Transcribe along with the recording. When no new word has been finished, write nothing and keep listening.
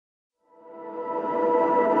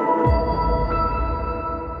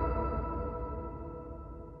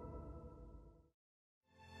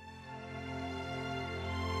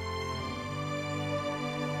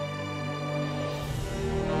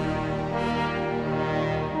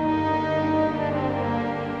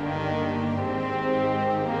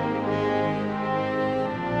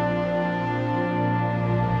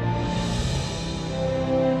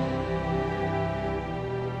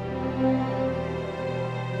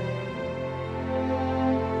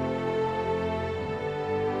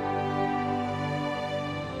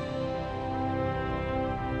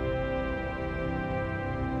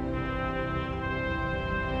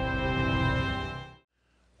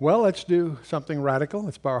Well, let's do something radical.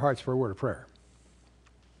 Let's bow our hearts for a word of prayer.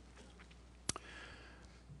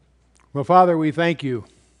 Well, Father, we thank you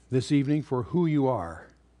this evening for who you are.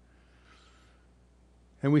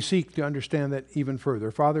 And we seek to understand that even further.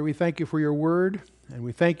 Father, we thank you for your word, and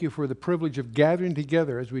we thank you for the privilege of gathering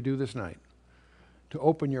together as we do this night to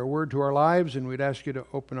open your word to our lives, and we'd ask you to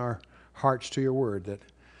open our hearts to your word, that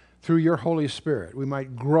through your Holy Spirit we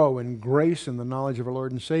might grow in grace and the knowledge of our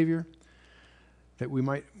Lord and Savior, that we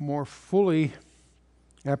might more fully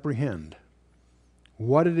apprehend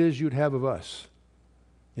what it is you'd have of us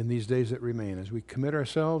in these days that remain, as we commit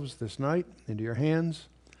ourselves this night into your hands,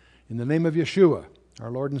 in the name of Yeshua,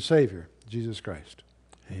 our Lord and Savior, Jesus Christ.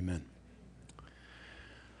 Amen.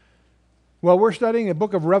 Well, we're studying a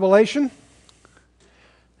book of Revelation,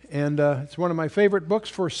 and it's one of my favorite books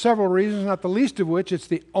for several reasons, not the least of which it's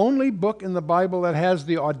the only book in the Bible that has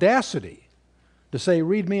the audacity to say,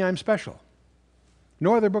 "Read me, I'm special."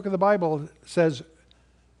 No other book of the Bible has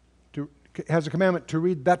a commandment to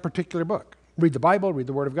read that particular book. Read the Bible, read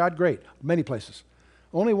the Word of God, great, many places.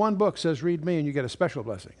 Only one book says, "Read me," and you get a special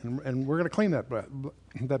blessing. And we're going to claim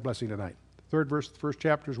that blessing tonight. The third verse, the first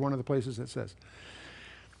chapter is one of the places that says.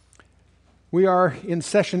 We are in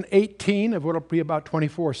session 18 of what will be about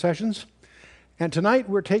 24 sessions. And tonight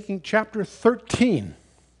we're taking chapter 13,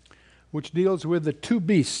 which deals with the two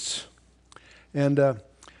beasts. And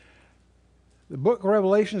the book of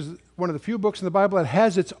Revelation is one of the few books in the Bible that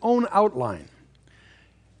has its own outline.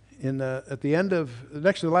 At the end of,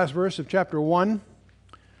 next to the last verse of chapter 1,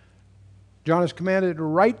 John is commanded to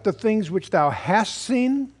write the things which thou hast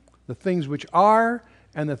seen, the things which are,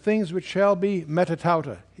 and the things which shall be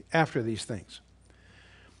metatauta, after these things.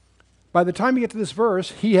 By the time you get to this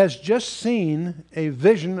verse, he has just seen a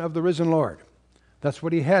vision of the risen Lord. That's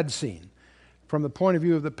what he had seen. From the point of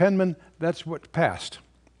view of the penman, that's what passed.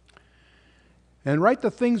 And write the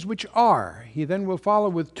things which are. He then will follow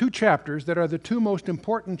with two chapters that are the two most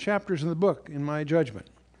important chapters in the book, in my judgment.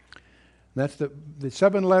 That's the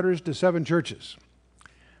 7 letters to 7 churches.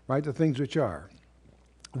 Write the things which are.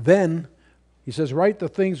 Then, he says, write the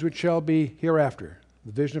things which shall be hereafter.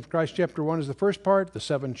 The vision of Christ, chapter 1, is the first part. The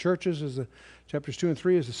 7 churches, chapters 2 and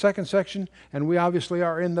 3, is the second section. And we obviously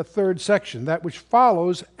are in the third section, that which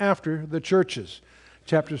follows after the churches,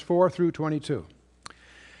 chapters 4 through 22.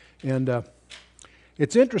 And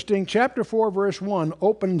it's interesting, chapter 4, verse 1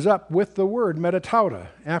 opens up with the word metatauta.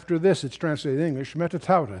 After this, it's translated in English,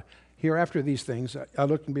 metatauta. Here, after these things, I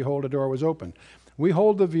looked and behold, a door was opened. We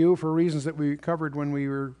hold the view, for reasons that we covered when we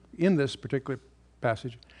were in this particular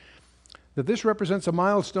passage, that this represents a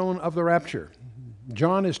milestone of the rapture.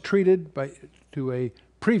 John is treated to a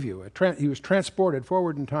preview. He was transported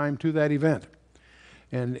forward in time to that event.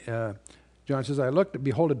 And John says, I looked, and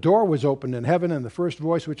behold, a door was opened in heaven, and the first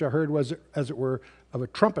voice which I heard was, as it were, of a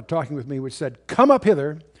trumpet talking with me, which said, Come up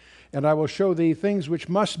hither, and I will show thee things which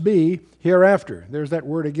must be hereafter. There's that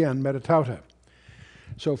word again, metatauta.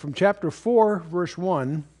 So from chapter 4, verse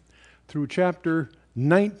 1, through chapter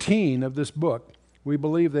 19 of this book, we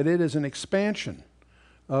believe that it is an expansion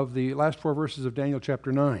of the last 4 verses of Daniel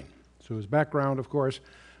chapter 9. So as background, of course,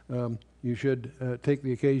 you should take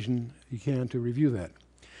the occasion you can to review that.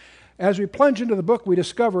 As we plunge into the book, we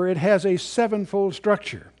discover it has a 7-fold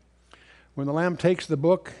structure. When the Lamb takes the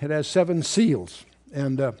book, it has 7 seals.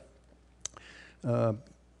 And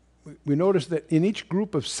we notice that in each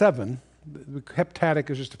group of 7, the heptadic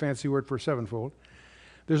is just a fancy word for 7-fold,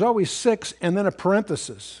 there's always 6 and then a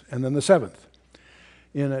parenthesis, and then the 7th.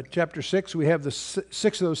 In chapter 6, we have the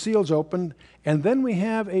 6 of those seals opened, and then we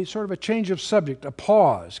have a sort of a change of subject, a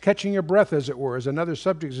pause, catching your breath, as it were, as another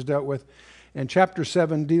subject is dealt with. And chapter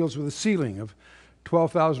 7 deals with the sealing of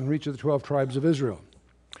 12,000 for each of the 12 tribes of Israel.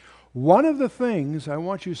 One of the things I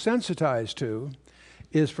want you sensitized to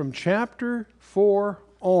is from chapter 4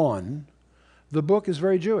 on, the book is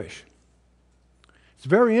very Jewish. It's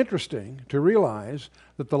very interesting to realize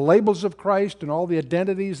that the labels of Christ and all the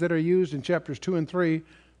identities that are used in chapters 2 and 3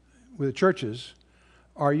 with the churches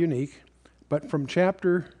are unique. But from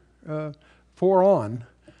chapter 4 on,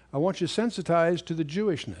 I want you sensitized to the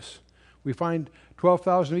Jewishness. We find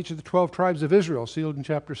 12,000 of each of the 12 tribes of Israel sealed in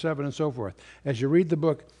chapter 7 and so forth. As you read the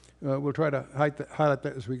book, we'll try to highlight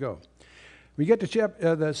that as we go. We get to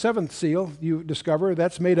the 7th seal, you discover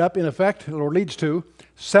that's made up, in effect, or leads to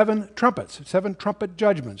 7 trumpets, 7 trumpet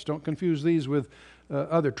judgments. Don't confuse these with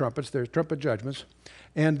other trumpets. There's trumpet judgments.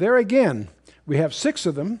 And there again, we have 6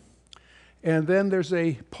 of them, and then there's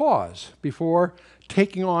a pause before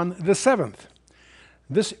taking on the 7th.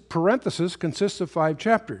 This parenthesis consists of 5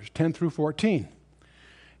 chapters, 10 through 14.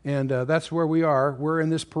 And that's where we are. We're in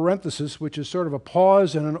this parenthesis, which is sort of a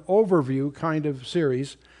pause and an overview kind of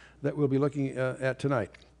series that we'll be looking at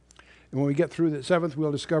tonight. And when we get through the 7th,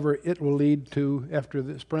 we'll discover it will lead to, after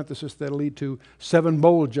this parenthesis, that'll lead to 7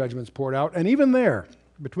 bowl judgments poured out. And even there,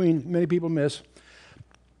 many people miss,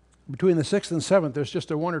 between the 6th and 7th, there's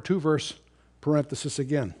just a 1 or 2 verse parenthesis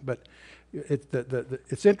again. But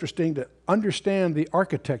it's interesting to understand the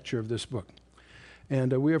architecture of this book.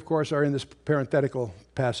 And we, of course, are in this parenthetical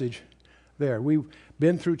passage there. We've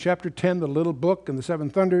been through chapter 10, the little book and the 7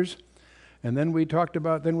 thunders. And then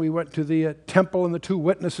we went to the temple and the 2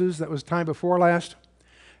 witnesses. That was time before last.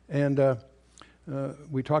 And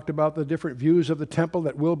we talked about the different views of the temple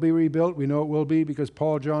that will be rebuilt. We know it will be because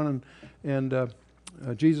Paul, John, and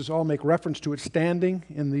Jesus all make reference to it standing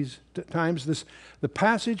in these times. The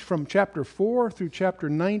passage from chapter 4 through chapter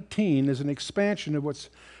 19 is an expansion of what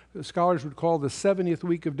scholars would call the 70th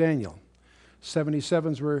week of Daniel.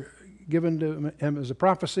 77s were given to him as a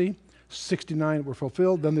prophecy. 69 were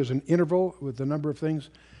fulfilled. Then there's an interval with the number of things.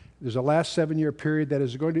 There's a last 7-year period that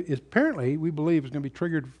is going to, apparently, we believe, is going to be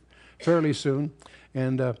triggered fairly soon.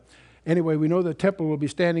 And anyway, we know the temple will be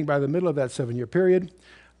standing by the middle of that 7-year period.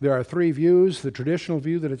 There are 3 views. The traditional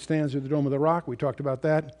view that it stands at the Dome of the Rock, we talked about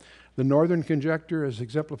that. The northern conjecture is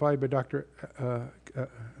exemplified by Dr.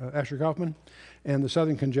 Asher Kaufman. And the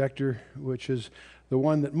southern conjecture, which is the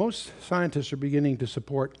one that most scientists are beginning to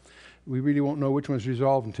support. We really won't know which one's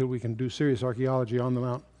resolved until we can do serious archaeology on the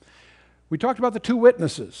mount. We talked about the 2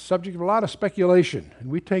 witnesses, subject of a lot of speculation. And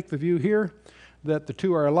we take the view here that the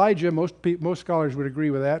 2 are Elijah. Most scholars would agree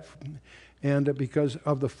with that. And because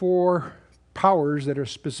of the 4 powers that are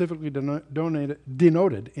specifically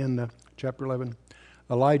denoted in chapter 11,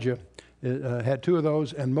 Elijah had 2 of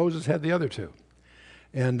those, and Moses had the other 2.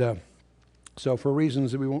 And so for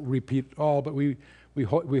reasons that we won't repeat all, but we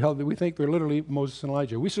think they're literally Moses and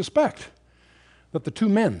Elijah. We suspect that the 2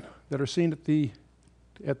 men that are seen at the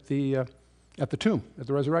tomb, at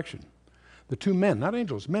the resurrection, the 2 men, not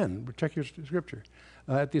angels, men, check your scripture,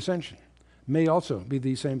 at the ascension, may also be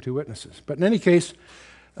these same 2 witnesses. But in any case,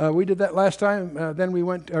 we did that last time. Then we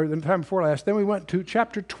went, or the time before last, then we went to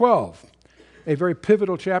chapter 12, a very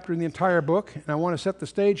pivotal chapter in the entire book. And I want to set the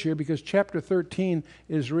stage here because chapter 13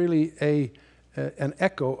 is really an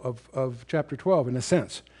echo of chapter 12 in a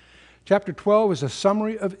sense. Chapter 12 is a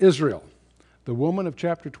summary of Israel. The woman of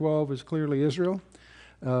chapter 12 is clearly Israel,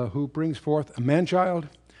 who brings forth a man-child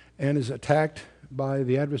and is attacked by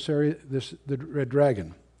the adversary, the red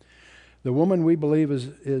dragon. The woman, we believe,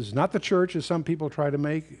 is not the church, as some people try to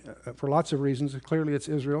make, for lots of reasons. Clearly, it's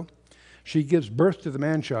Israel. She gives birth to the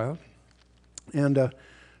man-child. And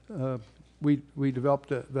we developed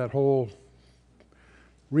that whole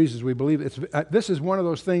reasons we believe. This is one of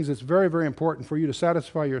those things that's very, very important for you to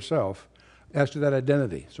satisfy yourself as to that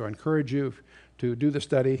identity. So I encourage you to do the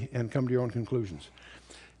study and come to your own conclusions.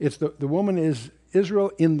 It's the woman is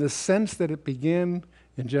Israel in the sense that it began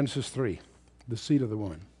in Genesis 3, the seed of the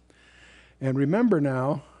woman. And remember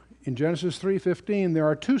now, in Genesis 3:15, there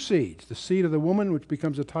are 2 seeds, the seed of the woman, which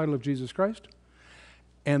becomes the title of Jesus Christ,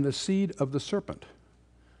 and the seed of the serpent.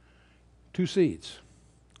 2 seeds.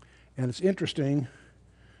 And it's interesting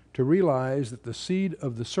to realize that the seed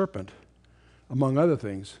of the serpent, among other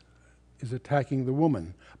things, is attacking the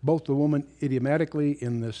woman. Both the woman idiomatically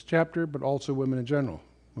in this chapter, but also women in general.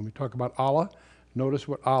 When we talk about Allah, notice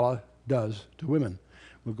what Allah does to women.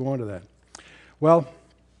 We'll go on to that. Well,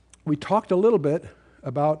 we talked a little bit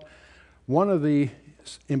about one of the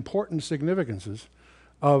important significances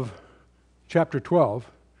of chapter 12.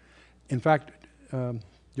 In fact,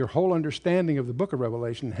 your whole understanding of the book of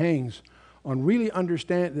Revelation hangs on really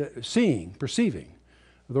perceiving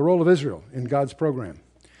the role of Israel in God's program.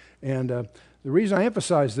 And the reason I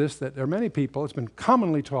emphasize this, that there are many people, it's been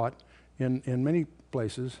commonly taught in many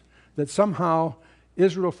places, that somehow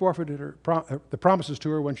Israel forfeited the promises to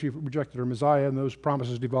her when she rejected her Messiah, and those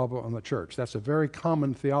promises devolve on the church. That's a very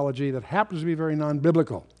common theology that happens to be very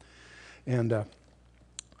non-biblical. And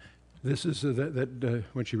this is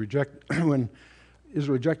when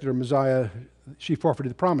Israel rejected her Messiah, she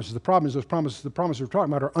forfeited the promises. The problem is the promises we're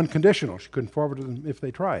talking about are unconditional. She couldn't forfeit them if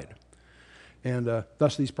they tried. And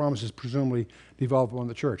thus these promises presumably devolve on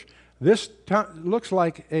the church. This looks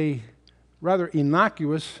like a rather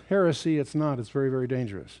innocuous heresy. It's not. It's very, very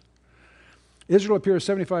dangerous. Israel appears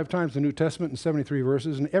 75 times in the New Testament in 73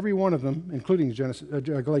 verses, and every one of them, including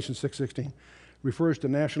Galatians 6:16, refers to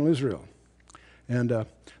national Israel. And there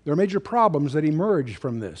are major problems that emerge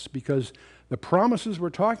from this because the promises we're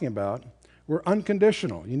talking about were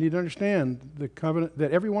unconditional. You need to understand the covenant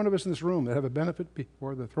that every one of us in this room that have a benefit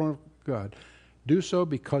before the throne of God do so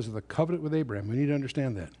because of the covenant with Abraham. We need to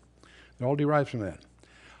understand that. It all derives from that.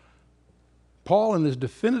 Paul, in this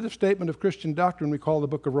definitive statement of Christian doctrine we call the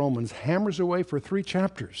book of Romans, hammers away for 3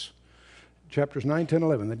 chapters, chapters 9, 10,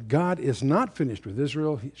 11, that God is not finished with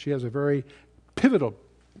Israel. She has a very pivotal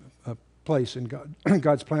place in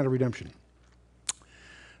God's plan of redemption.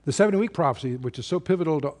 The 70-week prophecy, which is so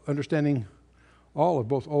pivotal to understanding all of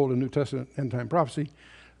both Old and New Testament end-time prophecy,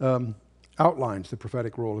 outlines the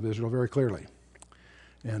prophetic role of Israel very clearly.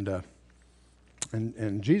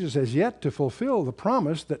 And Jesus has yet to fulfill the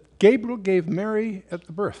promise that Gabriel gave Mary at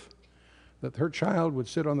the birth, that her child would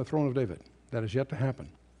sit on the throne of David. That is yet to happen.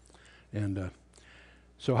 And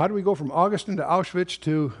so how do we go from Augustine to Auschwitz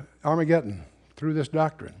to Armageddon? Through this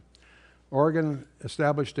doctrine. Origen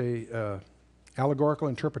established a allegorical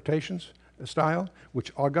interpretations style,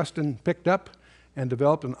 which Augustine picked up and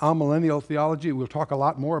developed an amillennial theology we'll talk a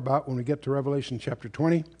lot more about when we get to Revelation chapter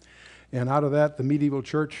 20. And out of that, the medieval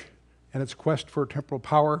church and its quest for temporal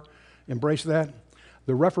power embraced that.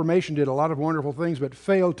 The Reformation did a lot of wonderful things, but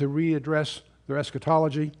failed to readdress their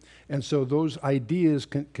eschatology. And so those ideas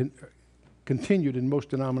continued in most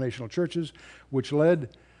denominational churches, which led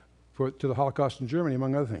to the Holocaust in Germany,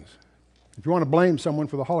 among other things. If you want to blame someone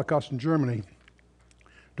for the Holocaust in Germany,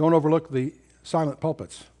 don't overlook the silent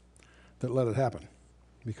pulpits that let it happen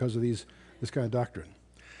because of this kind of doctrine.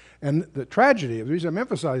 And the tragedy, the reason I'm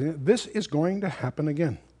emphasizing it, this is going to happen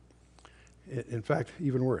again. In fact,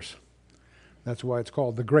 even worse. That's why it's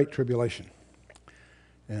called the Great Tribulation.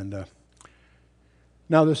 And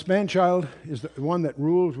now this man-child is the one that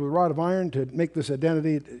rules with a rod of iron. To make this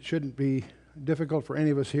identity, it shouldn't be difficult for any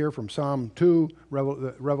of us here from Psalm 2,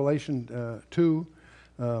 Revelation 2,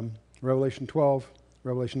 Revelation 12,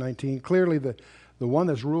 Revelation 19. Clearly the one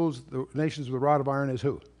that rules the nations with a rod of iron is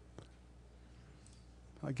who?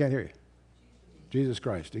 I can't hear you. Jesus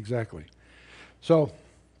Christ, exactly. So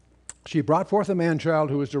she brought forth a man-child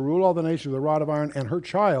who was to rule all the nations with a rod of iron, and her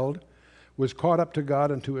child was caught up to God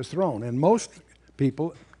and to his throne. And most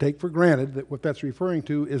people take for granted that what that's referring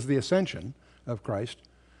to is the ascension of Christ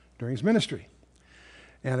during his ministry.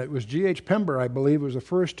 And it was G.H. Pember, I believe, was the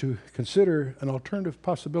first to consider an alternative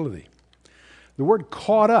possibility. The word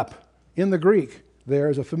caught up in the Greek there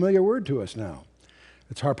is a familiar word to us now.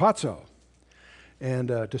 It's harpazo. And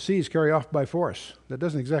to seize, carry off by force. That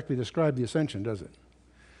doesn't exactly describe the ascension, does it?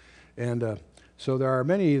 And so there are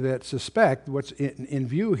many that suspect what's in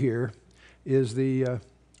view here is the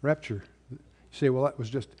rapture. You say, well, that was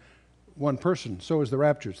just one person. So is the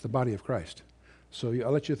rapture. It's the body of Christ. So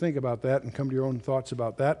I'll let you think about that and come to your own thoughts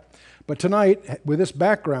about that. But tonight, with this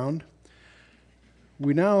background,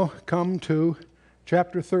 we now come to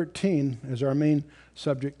chapter 13 as our main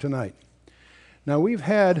subject tonight. Now we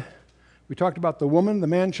talked about the woman, the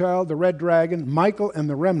man-child, the red dragon, Michael, and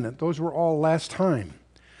the remnant. Those were all last time.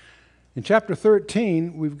 In chapter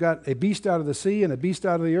 13, we've got a beast out of the sea and a beast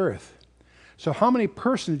out of the earth. So how many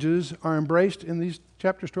personages are embraced in these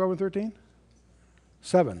chapters 12 and 13?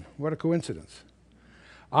 7. What a coincidence.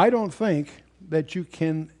 I don't think that you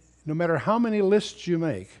can, no matter how many lists you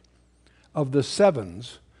make of the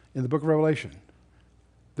 7s in the book of Revelation,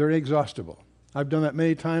 they're inexhaustible. I've done that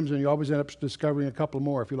many times, and you always end up discovering a couple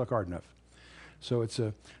more if you look hard enough. So it's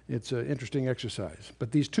an interesting exercise.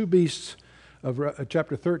 But these 2 beasts of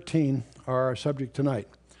chapter 13 are our subject tonight.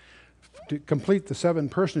 To complete the 7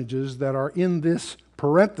 personages that are in this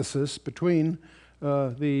parenthesis between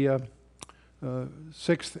the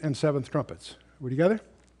 6th and 7th trumpets. We together?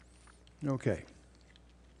 Okay.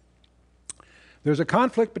 There's a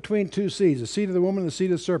conflict between 2 seeds, the seed of the woman and the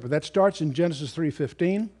seed of the serpent. That starts in Genesis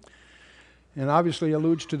 3:15, and obviously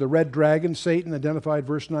alludes to the red dragon, Satan, identified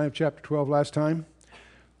verse 9 of chapter 12 last time,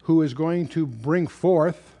 who is going to bring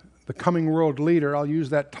forth the coming world leader. I'll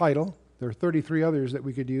use that title. There are 33 others that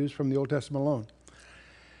we could use from the Old Testament alone.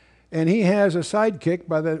 And he has a sidekick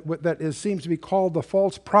that seems to be called the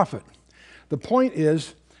false prophet. The point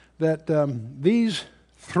is that these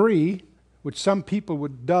 3, which some people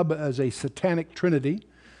would dub as a satanic trinity,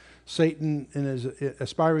 Satan is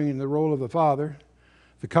aspiring in the role of the Father,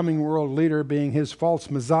 the coming world leader being his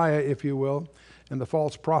false Messiah, if you will, and the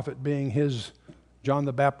false prophet being his John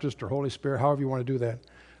the Baptist or Holy Spirit, however you want to do that.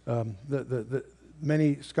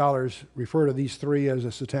 Many scholars refer to these 3 as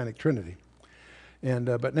a satanic trinity.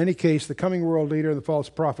 But in any case, the coming world leader and the false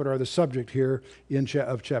prophet are the subject here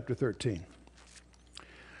of chapter 13.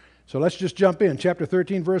 So let's just jump in. Chapter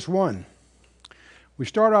 13, verse 1. We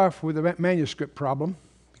start off with a manuscript problem,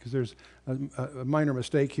 because there's a minor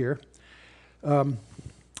mistake here.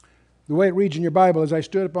 The way it reads in your Bible is, I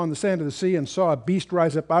stood upon the sand of the sea and saw a beast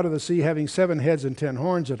rise up out of the sea, having 7 heads and 10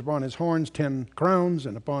 horns, and upon his horns 10 crowns,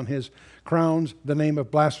 and upon his crowns the name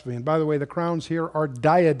of blasphemy. And by the way, the crowns here are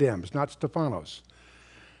diadems, not Stephanos,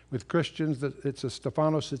 With Christians, it's a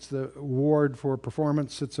Stephanos, it's the award for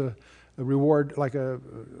performance, it's a reward like a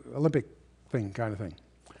Olympic thing kind of thing.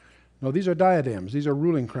 No, these are diadems, these are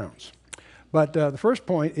ruling crowns. But the first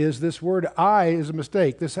point is this word "I" is a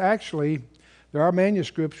mistake. This actually, there are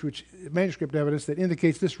manuscript evidence that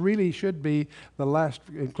indicates this really should be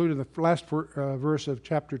included in the last verse of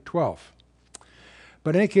chapter 12.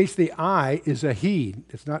 But in any case, the "I" is a he.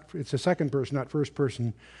 It's a second person, not first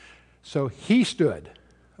person. So he stood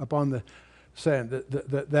upon the sand.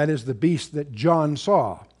 That is the beast that John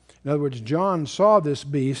saw. In other words, John saw this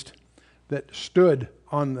beast that stood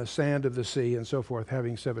on the sand of the sea and so forth,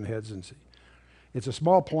 having 7 heads and sea. It's a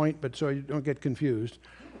small point, but so you don't get confused.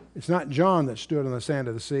 It's not John that stood on the sand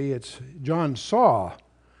of the sea. It's John saw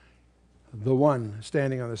the one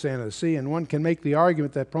standing on the sand of the sea, and one can make the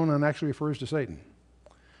argument that pronoun actually refers to Satan.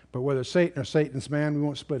 But whether Satan or Satan's man, we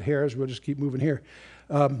won't split hairs. We'll just keep moving here.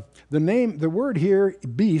 The word here,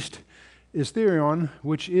 beast, is therion,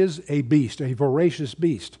 which is a beast, a voracious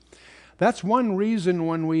beast. That's one reason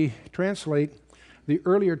when we translate the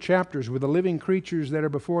earlier chapters with the living creatures that are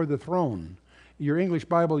before the throne. Your English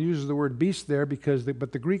Bible uses the word beast there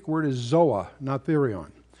but the Greek word is zoa, not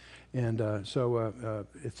therion. And so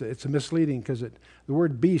it's a misleading because the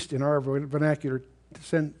word beast in our vernacular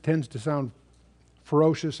tends to sound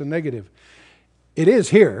ferocious and negative. It is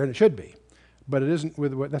here, and it should be, but it isn't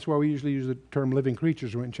that's why we usually use the term living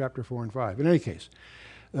creatures in chapter 4 and 5. In any case,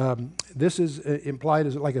 this is implied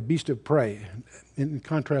as like a beast of prey, in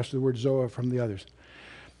contrast to the word zoa from the others.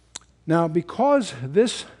 Now, because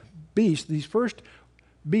this first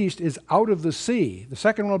beast is out of the sea, the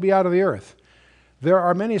second one will be out of the earth. There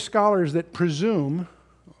are many scholars that presume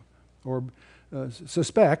or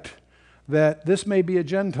suspect that this may be a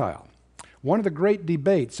Gentile. One of the great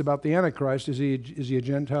debates about the Antichrist is he a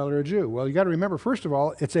Gentile or a Jew? Well, you got to remember, first of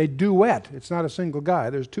all, it's a duet. It's not a single guy.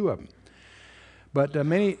 There's 2 of them. But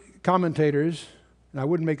many commentators, and I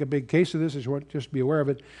wouldn't make a big case of this, I just want just to be aware of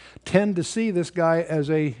it, tend to see this guy as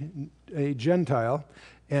a Gentile,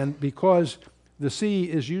 and because the sea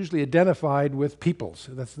is usually identified with peoples.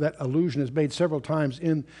 That allusion is made several times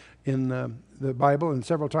in the Bible and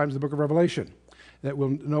several times in the book of Revelation. That we'll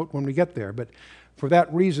note when we get there. But for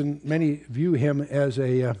that reason, many view him as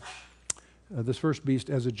this first beast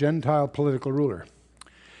as a Gentile political ruler.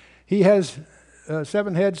 He has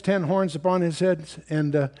 7 heads, 10 horns upon his heads,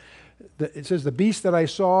 and it says, "The beast that I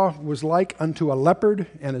saw was like unto a leopard,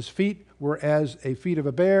 and his feet were as a feet of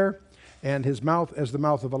a bear, and his mouth as the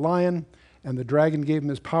mouth of a lion, and the dragon gave him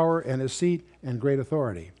his power and his seat and great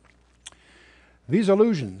authority." These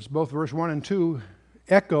allusions, both verse 1 and 2,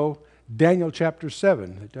 echo Daniel chapter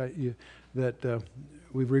 7 that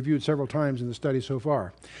we've reviewed several times in the study so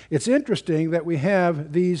far. It's interesting that we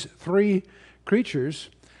have these 3 creatures.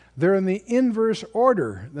 They're in the inverse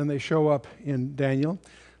order than they show up in Daniel.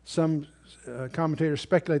 Some commentators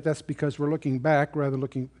speculate that's because we're looking back rather than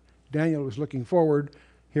looking. Daniel was looking forward.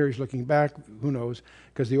 Here he's looking back. Who knows?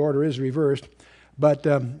 Because the order is reversed. But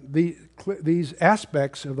these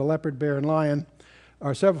aspects of the leopard, bear, and lion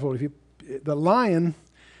are severalfold. The lion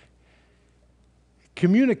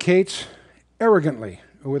communicates arrogantly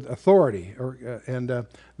with authority, and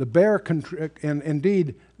the bear, and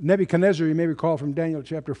indeed Nebuchadnezzar, you may recall from Daniel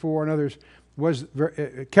chapter 4 and others, was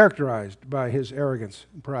characterized by his arrogance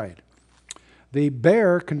and pride. The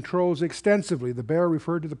bear controls extensively. The bear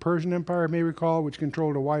referred to the Persian Empire, you may recall, which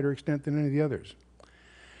controlled a wider extent than any of the others.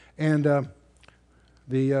 And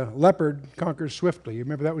the leopard conquers swiftly. You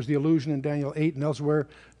remember that was the allusion in Daniel 8 and elsewhere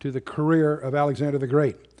to the career of Alexander the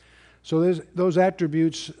Great. So those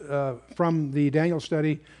attributes from the Daniel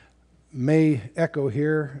study may echo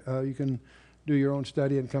here. You can do your own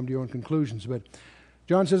study and come to your own conclusions. But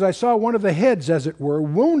John says, "I saw one of the heads, as it were,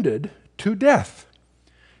 wounded to death,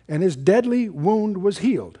 and his deadly wound was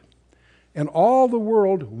healed. And all the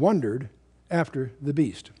world wondered after the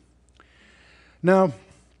beast." Now,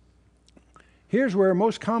 here's where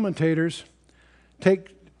most commentators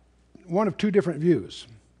take one of 2 different views.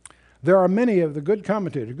 There are many of the good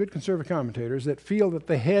conservative commentators, that feel that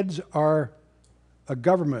the heads are a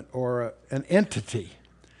government or an entity.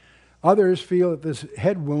 Others feel that this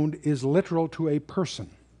head wound is literal to a person.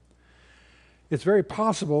 It's very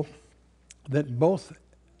possible that both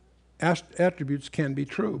attributes can be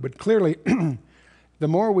true, but clearly the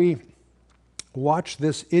more we watch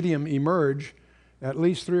this idiom emerge at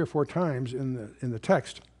least 3 or 4 times in the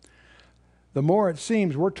text, the more it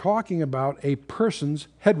seems we're talking about a person's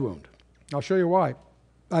head wound. I'll show you why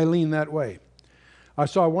I lean that way. I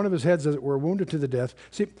saw one of his heads, as it were, wounded to the death.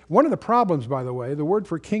 See, one of the problems, by the way, the word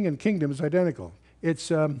for king and kingdom is identical. It's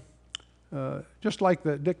just like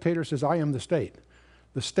the dictator says, "I am the state."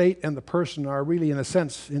 the state and the person are really, in a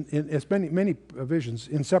sense, in as many visions,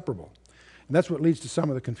 inseparable. And that's what leads to some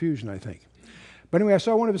of the confusion, I think. But anyway, I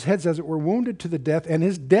saw one of his heads, as it were, wounded to the death, and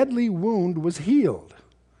his deadly wound was healed.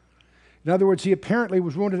 In other words, he apparently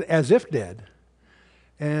was wounded as if dead,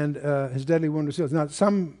 and his deadly wound was healed. Now,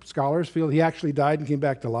 some scholars feel he actually died and came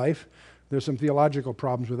back to life. There's some theological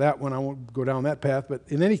problems with that one. I won't go down that path. But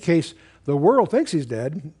in any case, the world thinks he's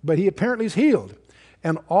dead, but he apparently is healed.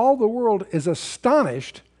 And all the world is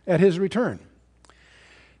astonished at his return.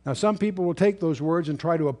 Now, some people will take those words and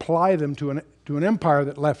try to apply them to an empire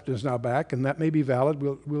that left and is now back, and that may be valid.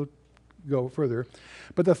 We'll go further.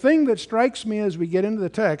 But the thing that strikes me as we get into the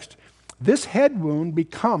text, this head wound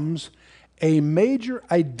becomes a major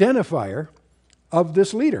identifier of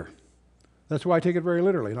this leader. That's why I take it very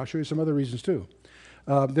literally, and I'll show you some other reasons too.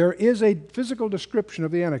 There is a physical description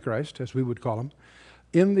of the Antichrist, as we would call him,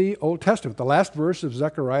 in the Old Testament. The last verse of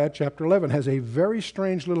Zechariah chapter 11 has a very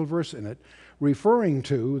strange little verse in it referring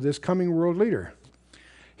to this coming world leader.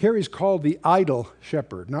 Here he's called the idol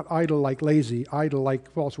shepherd, not idle like lazy, idol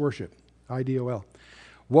like false worship, I-D-O-L.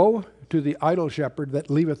 Woe to the idol shepherd that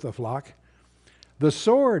leaveth the flock. The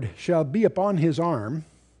sword shall be upon his arm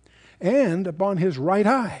and upon his right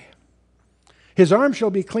eye. His arm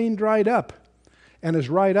shall be clean dried up, and his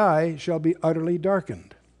right eye shall be utterly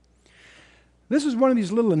darkened. This is one of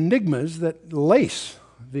these little enigmas that lace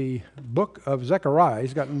the book of Zechariah.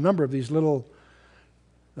 He's got a number of these little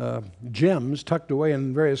gems tucked away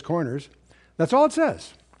in various corners. That's all it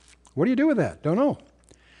says. What do you do with that? Don't know.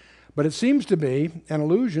 But it seems to be an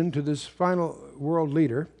allusion to this final world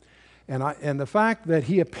leader, and the fact that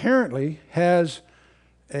he apparently has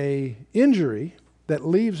an injury that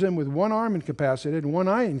leaves him with one arm incapacitated and one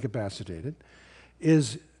eye incapacitated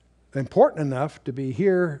is important enough to be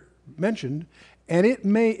here mentioned, and it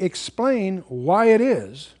may explain why it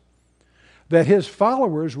is that his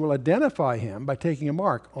followers will identify him by taking a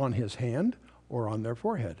mark on his hand or on their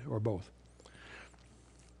forehead, or both.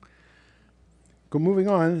 Moving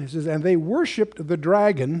on, it says, and they worshipped the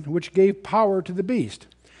dragon which gave power to the beast.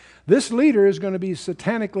 This leader is going to be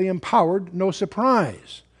satanically empowered, no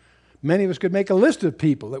surprise. Many of us could make a list of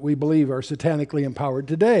people that we believe are satanically empowered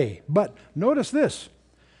today. But notice this.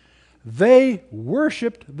 They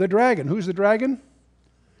worshipped the dragon. Who's the dragon?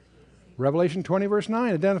 Revelation 20 verse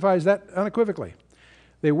 9 identifies that unequivocally.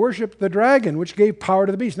 They worshipped the dragon which gave power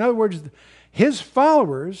to the beast. In other words, his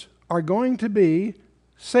followers are going to be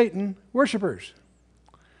Satan worshipers.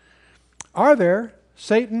 Are there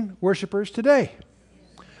Satan worshipers today?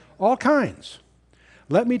 All kinds.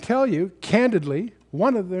 Let me tell you candidly,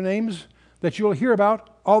 one of the names that you'll hear about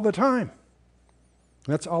all the time.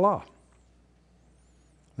 That's Allah.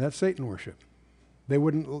 That's Satan worship. They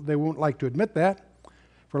won't like to admit that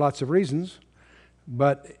for lots of reasons,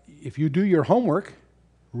 but if you do your homework,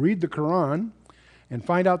 read the Quran, and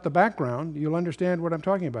find out the background, you'll understand what I'm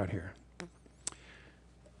talking about here.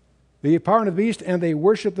 The power of the beast, and they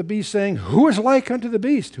worship the beast, saying, who is like unto the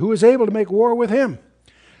beast? Who is able to make war with him?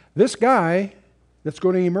 This guy that's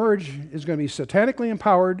going to emerge is going to be satanically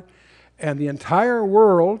empowered, and the entire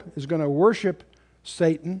world is going to worship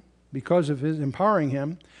Satan because of his empowering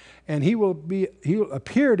him, and he'll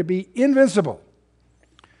appear to be invincible.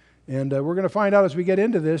 And we're going to find out as we get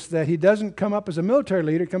into this that he doesn't come up as a military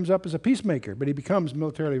leader, he comes up as a peacemaker, but he becomes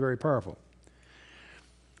militarily very powerful.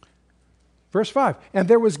 Verse 5, and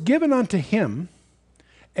there was given unto him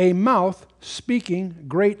a mouth speaking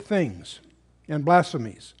great things and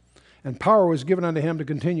blasphemies, and power was given unto him to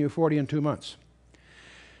continue 40 and 2 months.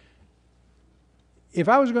 If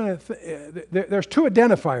I was going to, there's two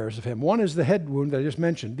identifiers of him. One is the head wound that I just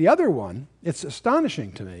mentioned. The other one, it's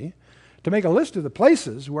astonishing to me, to make a list of the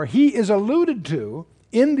places where he is alluded to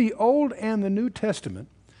in the Old and the New Testament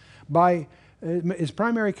by his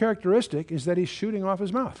primary characteristic is that he's shooting off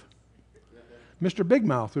his mouth. Mr. Big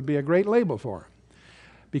Mouth would be a great label for him,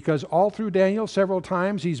 because all through Daniel several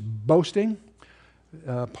times he's boasting.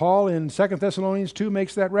 Paul in 2 Thessalonians 2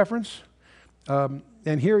 makes that reference.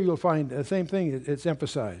 And here you'll find the same thing, it's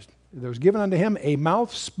emphasized. There was given unto him a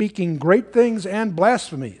mouth speaking great things and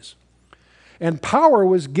blasphemies. And power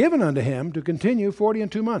was given unto him to continue 40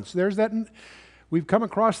 and 2 months. There's that. We've come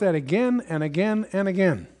across that again and again and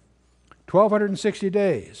again. 1,260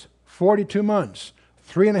 days, 42 months,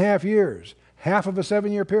 3.5 years, half of a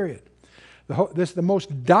 7-year period. This is the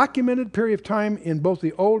most documented period of time in both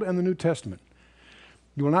the Old and the New Testament.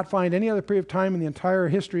 You will not find any other period of time in the entire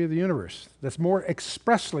history of the universe that's more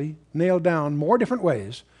expressly nailed down, more different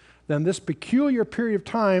ways, than this peculiar period of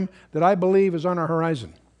time that I believe is on our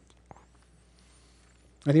horizon.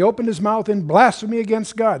 And he opened his mouth in blasphemy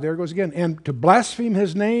against God. There it goes again. And to blaspheme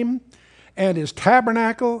his name and his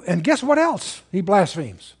tabernacle, and guess what else he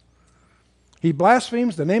blasphemes? He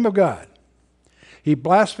blasphemes the name of God. He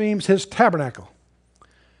blasphemes his tabernacle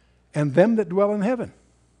and them that dwell in heaven.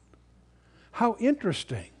 How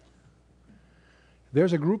interesting.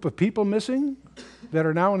 There's a group of people missing that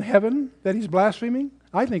are now in heaven that he's blaspheming.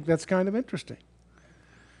 I think that's kind of interesting.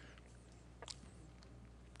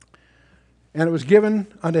 And it was given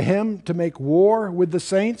unto him to make war with the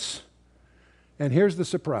saints, and here's the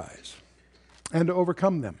surprise, and to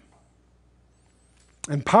overcome them.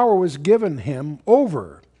 And power was given him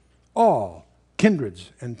over all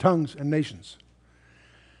kindreds and tongues and nations.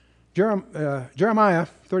 Jeremiah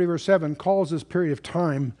 30 verse 7 calls this period of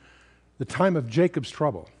time the time of Jacob's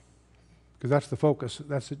trouble, because that's the focus,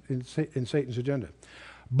 that's in Satan's agenda.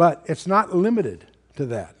 But it's not limited to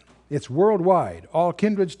that. It's worldwide, all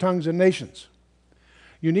kindreds, tongues, and nations.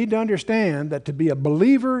 You need to understand that to be a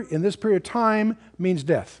believer in this period of time means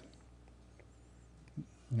death.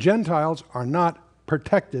 Gentiles are not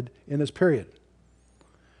protected in this period.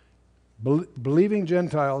 Believing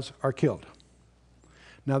Gentiles are killed.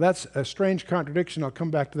 Now that's a strange contradiction. I'll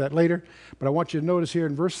come back to that later. But I want you to notice here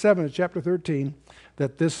in verse 7 of chapter 13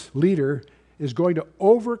 that this leader is going to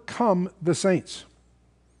overcome the saints.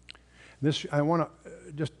 This I want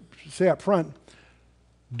to just say up front,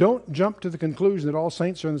 don't jump to the conclusion that all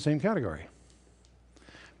saints are in the same category.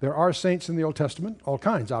 There are saints in the Old Testament, all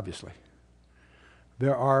kinds, obviously.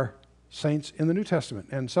 There are saints in the New Testament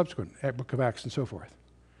and subsequent, Book of Acts and so forth.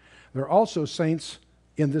 There are also saints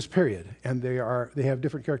in this period, and they have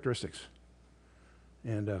different characteristics.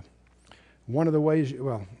 And one of the ways,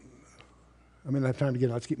 well, I mean, I have time to get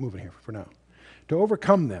it. Let's keep moving here for now. To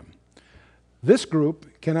overcome them, this group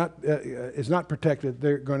is not protected.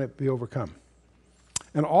 They're going to be overcome.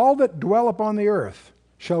 And all that dwell upon the earth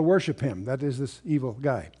shall worship him. That is this evil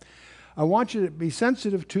guy. I want you to be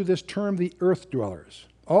sensitive to this term, the earth dwellers.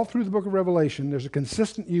 All through the book of Revelation, there's a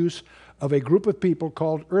consistent use of a group of people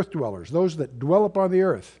called earth dwellers, those that dwell upon the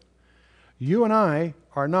earth. You and I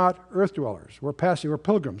are not earth dwellers. We're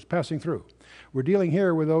pilgrims passing through. We're dealing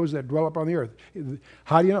here with those that dwell upon the earth.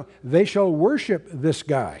 How do you know? They shall worship this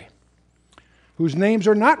guy, whose names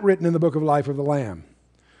are not written in the book of life of the Lamb,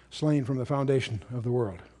 slain from the foundation of the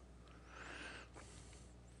world.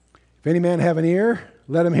 If any man have an ear,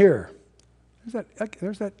 let him hear.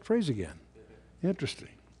 There's that phrase again. Interesting.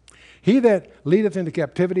 He that leadeth into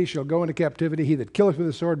captivity shall go into captivity. He that killeth with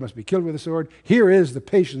the sword must be killed with the sword. Here is the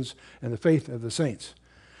patience and the faith of the saints.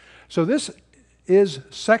 So this is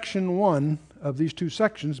section 1 of these two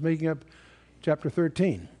sections making up chapter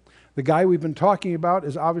 13. The guy we've been talking about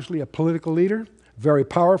is obviously a political leader, very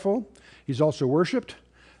powerful. He's also worshipped.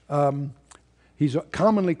 He's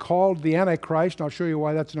commonly called the Antichrist, and I'll show you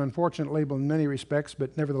why that's an unfortunate label in many respects,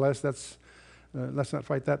 but nevertheless, let's not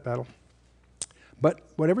fight that battle. But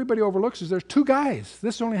what everybody overlooks is there's two guys.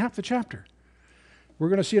 This is only half the chapter. We're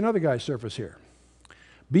going to see another guy surface here.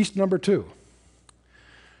 Beast number 2.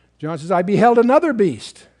 John says, I beheld another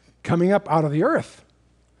beast coming up out of the earth.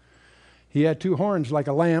 He had 2 horns like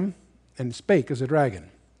a lamb and spake as a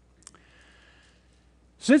dragon.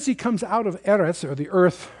 Since he comes out of Eretz, or the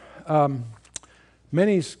earth,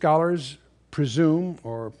 many scholars presume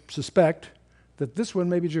or suspect that this one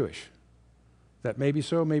may be Jewish. That may be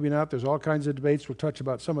so, maybe not. There's all kinds of debates. We'll touch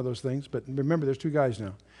about some of those things. But remember, there's 2 guys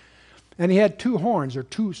now. And he had 2 horns, or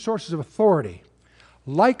 2 sources of authority,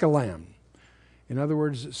 like a lamb. In other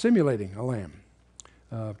words, simulating a lamb.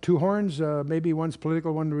 2 horns, maybe one's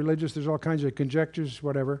political, one religious. There's all kinds of conjectures,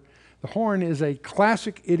 whatever. The horn is a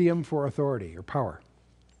classic idiom for authority or power.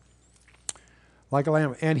 Like a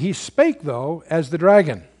lamb. And he spake, though, as the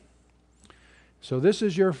dragon. So this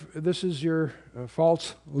is your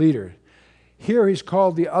false leader. Here he's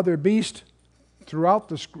called the other beast. Throughout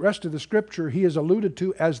the rest of the scripture, he is alluded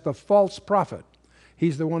to as the false prophet.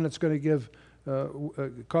 He's the one that's going to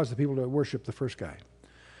cause the people to worship the first guy.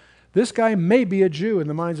 This guy may be a Jew in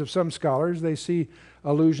the minds of some scholars. They see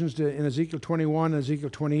allusions in Ezekiel 21 and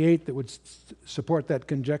Ezekiel 28 that would support that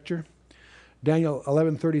conjecture. Daniel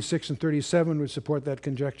 11:36 and 37 would support that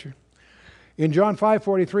conjecture. In John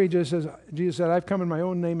 5:43, Jesus said, I've come in my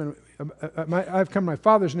own name, and I've come in my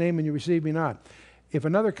Father's name, and you receive me not. If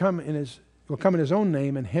another will come in his own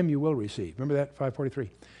name, and him you will receive. Remember that, 5:43.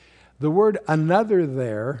 The word another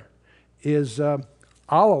there is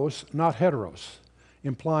allos, not heteros,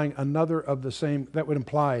 implying another of the same. That would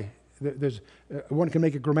imply, one can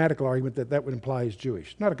make a grammatical argument that would imply he's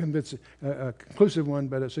Jewish. Not a conclusive one,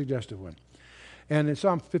 but a suggestive one. And in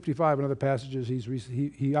Psalm 55 and other passages,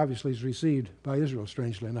 he obviously is received by Israel,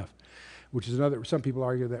 strangely enough, which is some people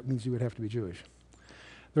argue that means he would have to be Jewish.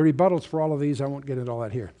 The rebuttals for all of these, I won't get into all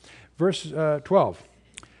that here. Verse 12.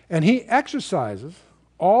 And he exercises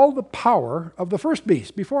all the power of the first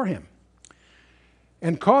beast before him,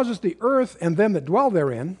 and causes the earth and them that dwell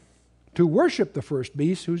therein to worship the first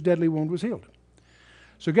beast whose deadly wound was healed.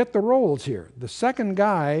 So get the roles here. The second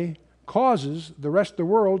guy causes the rest of the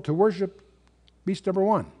world to worship beast number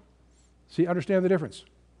one. See, understand the difference.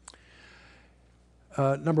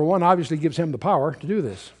 Number one obviously gives him the power to do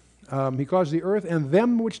this. He caused the earth and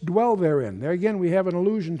them which dwell therein. There again we have an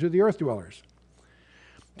allusion to the earth dwellers,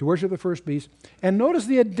 to worship the first beast. And notice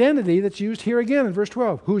the identity that's used here again in verse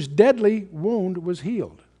 12, whose deadly wound was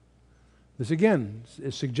healed. This again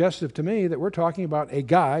is suggestive to me that we're talking about a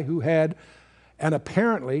guy who had an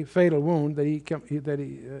apparently fatal wound that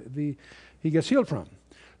he gets healed from.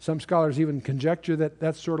 Some scholars even conjecture that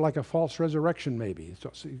that's sort of like a false resurrection maybe.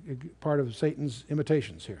 It's part of Satan's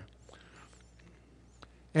imitations here.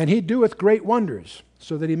 And he doeth great wonders,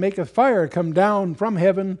 so that he maketh fire come down from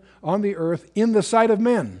heaven on the earth in the sight of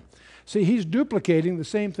men. See, he's duplicating the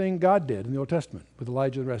same thing God did in the Old Testament with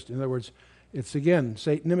Elijah and the rest. In other words, it's again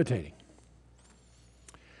Satan imitating.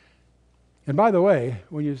 And by the way,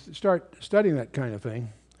 when you start studying that kind of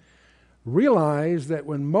thing, realize that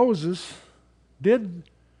when Moses did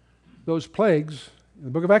those plagues in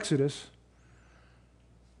the book of Exodus,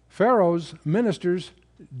 Pharaoh's ministers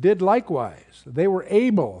did likewise. They were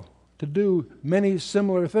able to do many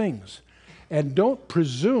similar things. And don't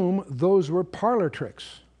presume those were parlor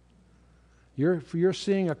tricks. You're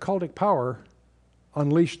seeing occultic power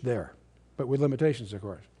unleashed there, but with limitations, of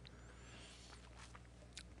course.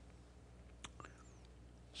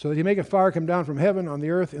 So that he maketh fire come down from heaven on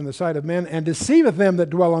the earth in the sight of men, and deceiveth them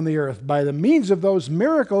that dwell on the earth by the means of those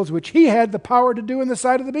miracles which he had the power to do in the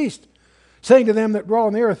sight of the beast, saying to them that dwell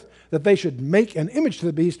on the earth that they should make an image to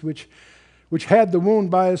the beast which had the wound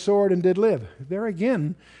by a sword and did live. There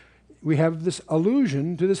again, we have this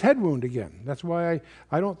allusion to this head wound again. That's why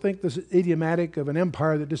I don't think this is idiomatic of an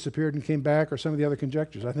empire that disappeared and came back or some of the other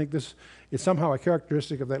conjectures. I think this is somehow a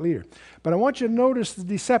characteristic of that leader. But I want you to notice the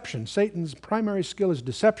deception. Satan's primary skill is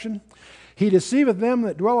deception. He deceiveth them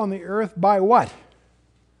that dwell on the earth by what?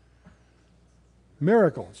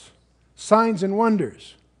 Miracles, signs and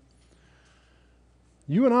wonders.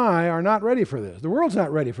 You and I are not ready for this. The world's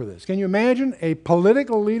not ready for this. Can you imagine a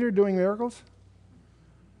political leader doing miracles?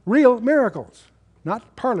 Real miracles,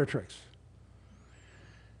 not parlor tricks.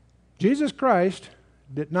 Jesus Christ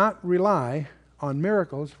did not rely on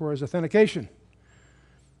miracles for his authentication,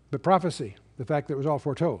 but prophecy, the fact that it was all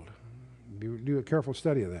foretold. Do a careful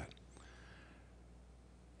study of that.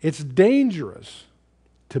 It's dangerous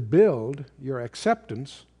to build your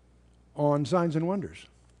acceptance on signs and wonders.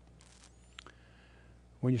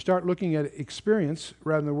 When you start looking at experience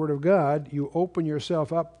rather than the Word of God, you open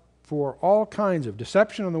yourself up for all kinds of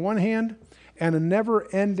deception on the one hand and a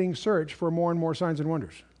never-ending search for more and more signs and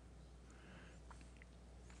wonders.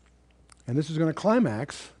 And this is going to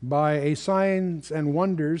climax by a signs and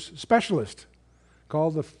wonders specialist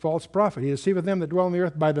called the false prophet. He deceiveth them that dwell on the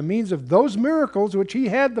earth by the means of those miracles which he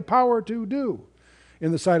had the power to do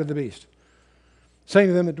in the sight of the beast, saying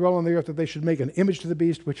to them that dwell on the earth that they should make an image to the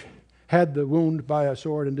beast which had the wound by a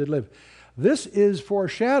sword and did live. This is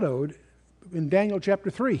foreshadowed in Daniel chapter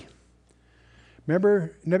 3.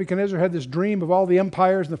 Remember, Nebuchadnezzar had this dream of all the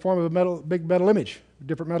empires in the form of a big metal image,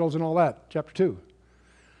 different metals and all that, chapter 2.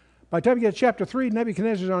 By the time you get to chapter 3,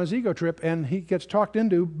 Nebuchadnezzar's on his ego trip, and he gets talked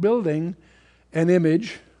into building an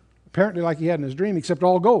image, apparently like he had in his dream, except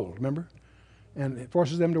all gold, remember? And it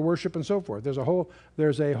forces them to worship and so forth. There's a whole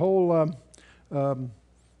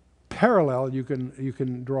parallel you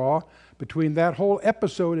can draw between that whole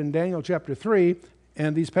episode in Daniel chapter 3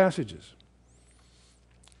 and these passages.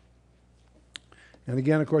 And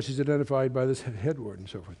again, of course, he's identified by this head word and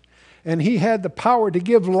so forth. And he had the power to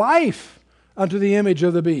give life unto the image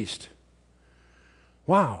of the beast.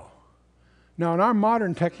 Wow. Now, in our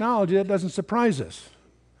modern technology, that doesn't surprise us.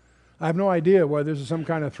 I have no idea whether this is some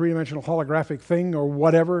kind of three-dimensional holographic thing or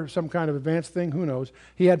whatever, some kind of advanced thing, who knows.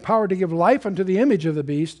 He had power to give life unto the image of the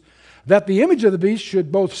beast, that the image of the beast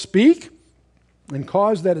should both speak and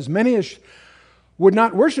cause that as many as would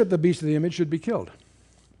not worship the beast of the image should be killed.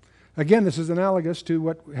 Again, this is analogous to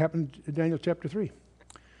what happened in Daniel chapter 3,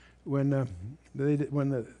 when the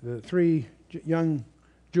three young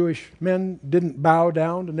Jewish men didn't bow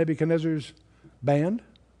down to Nebuchadnezzar's band,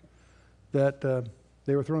 that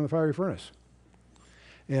they were thrown in the fiery furnace.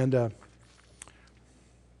 And the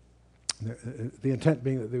intent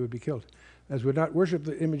being that they would be killed. As would not worship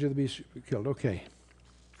the image of the beast should be killed. Okay.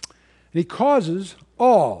 And he causes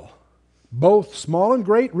all, both small and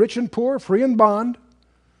great, rich and poor, free and bond,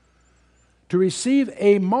 to receive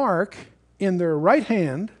a mark in their right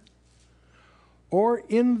hand or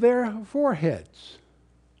in their foreheads.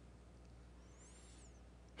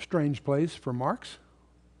 Strange place for marks.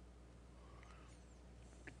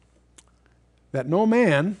 That no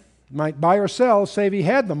man might buy or sell save he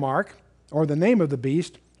had the mark, or the name of the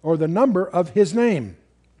beast, or the number of his name.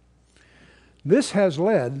 This has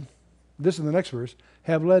led, this in the next verse,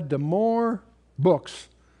 have led to more books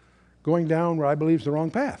going down where I believe is the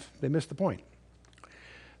wrong path. They missed the point.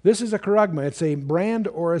 This is a charagma. It's a brand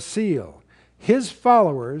or a seal. His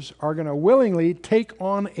followers are going to willingly take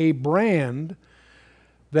on a brand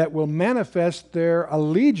that will manifest their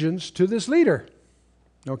allegiance to this leader.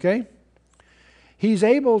 Okay? He's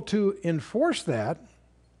able to enforce that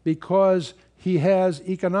because he has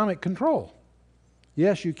economic control.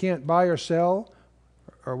 Yes, you can't buy or sell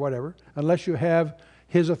or whatever unless you have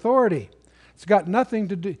his authority. It's got nothing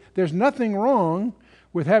to do, there's nothing wrong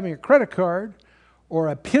with having a credit card or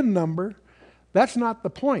a PIN number. That's not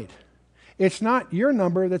the point. It's not your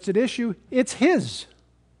number that's at issue, it's his.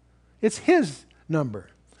 It's his number.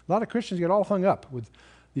 A lot of Christians get all hung up with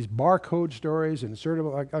these barcode stories and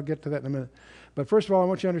insertable. I'll get to that in a minute. But first of all, I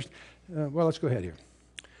want you to understand, well, let's go ahead here.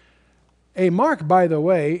 A mark, by the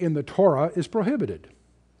way, in the Torah is prohibited.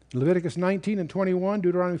 Leviticus 19 and 21,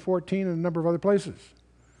 Deuteronomy 14, and a number of other places.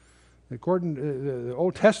 According to the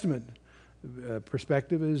Old Testament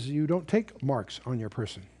perspective is you don't take marks on your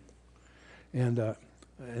person. And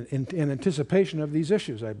in anticipation of these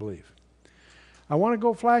issues, I believe. I want to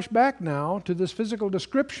go flash back now to this physical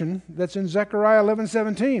description that's in Zechariah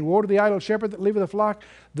 11:17. Woe to the idle shepherd that leaveth the flock.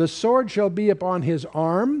 The sword shall be upon his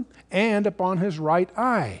arm and upon his right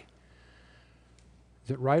eye.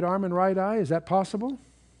 Is it right arm and right eye? Is that possible?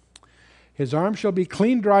 His arm shall be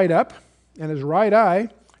clean dried up, and his right eye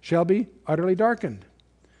shall be utterly darkened.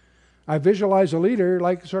 I visualize a leader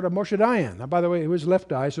like sort of Moshe Dayan. Now, by the way, it was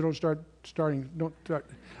left eye, so don't start.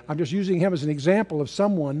 I'm just using him as an example of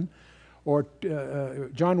someone, or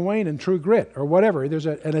John Wayne in True Grit, or whatever. There's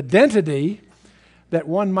an identity that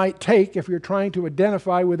one might take if you're trying to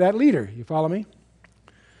identify with that leader. You follow me?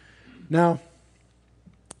 Now,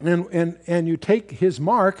 and you take his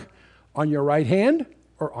mark on your right hand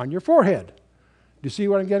or on your forehead. Do you see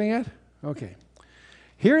what I'm getting at? Okay.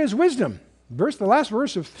 Here is wisdom. The last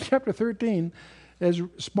verse of chapter 13 has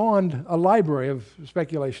spawned a library of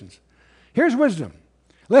speculations. Here's wisdom.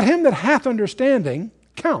 Let him that hath understanding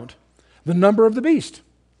count the number of the beast,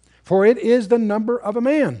 for it is the number of a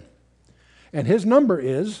man, and his number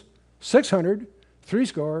is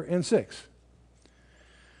 666.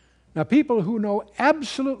 Now, people who know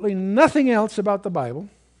absolutely nothing else about the Bible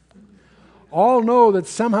all know that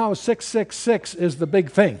somehow 666 is the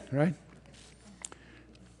big thing, right?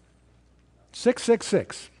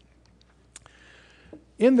 666.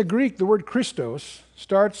 In the Greek, the word Christos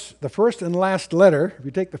starts the first and last letter. If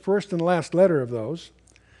you take the first and last letter of those,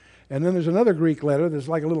 and then there's another Greek letter that's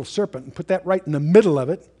like a little serpent, and put that right in the middle of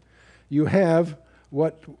it, you have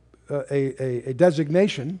what a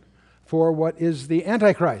designation for what is the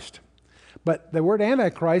Antichrist. But the word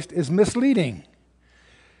Antichrist is misleading,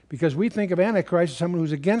 because we think of Antichrist as someone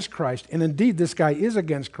who's against Christ, and indeed this guy is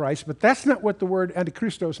against Christ, but that's not what the word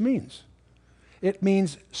Antichristos means. It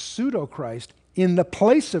means pseudo-Christ in the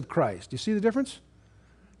place of Christ. You see the difference?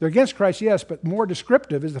 They're against Christ, yes, but more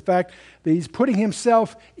descriptive is the fact that he's putting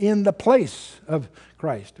himself in the place of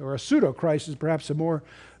Christ, or a pseudo-Christ is perhaps a more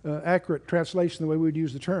accurate translation the way we would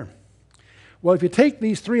use the term. Well, if you take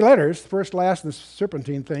these three letters, the first, last, and the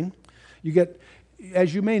serpentine thing, you get,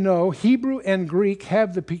 as you may know, Hebrew and Greek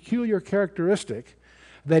have the peculiar characteristic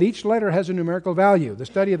that each letter has a numerical value. The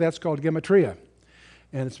study of that's called gematria.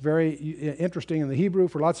 And it's very interesting in the Hebrew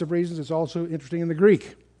for lots of reasons. It's also interesting in the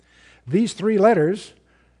Greek. These three letters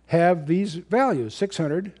have these values,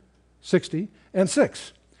 660 and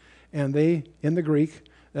 6. And they, in the Greek,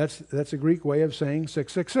 that's a Greek way of saying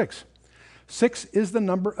 666. 6 is the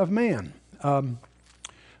number of man.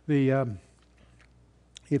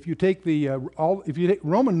 If you take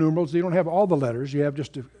Roman numerals, you don't have all the letters. You have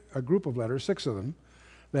just a group of letters, 6 of them,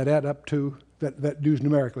 that add up to, that do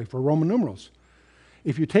numerically for Roman numerals.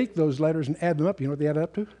 If you take those letters and add them up, you know what they add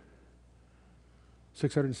up to?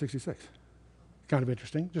 666. Kind of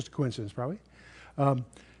interesting, just a coincidence probably.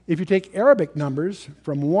 If you take Arabic numbers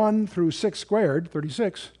from 1 through 6 squared,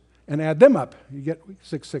 36, and add them up, you get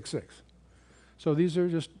 666. So these are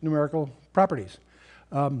just numerical properties.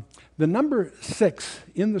 The number 6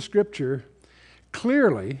 in the Scripture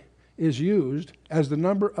clearly is used as the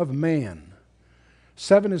number of man.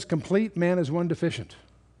 7 is complete, man is 1 deficient.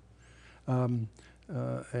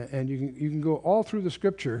 And you can go all through the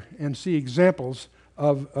Scripture and see examples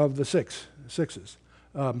of the sixes.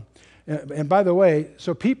 And by the way,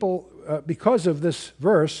 so people, because of this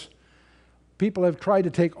verse, people have tried to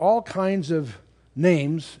take all kinds of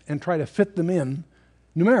names and try to fit them in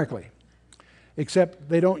numerically, except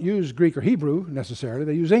they don't use Greek or Hebrew necessarily.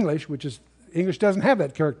 They use English, English doesn't have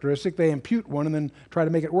that characteristic. They impute one and then try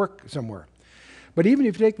to make it work somewhere. But even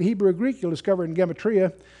if you take the Hebrew or Greek, you'll discover in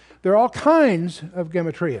gematria, there are all kinds of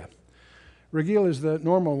gematria. Regil is the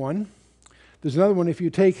normal one. There's another one, if you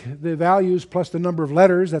take the values plus the number of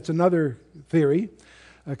letters, that's another theory.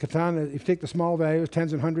 Katana, if you take the small values,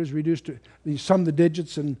 tens and hundreds, you sum the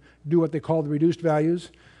digits and do what they call the reduced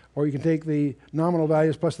values. Or you can take the nominal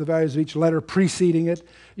values plus the values of each letter preceding it.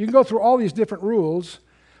 You can go through all these different rules,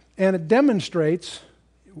 and it demonstrates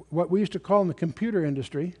what we used to call in the computer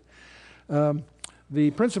industry,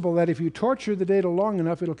 the principle that if you torture the data long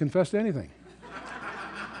enough, it'll confess to anything.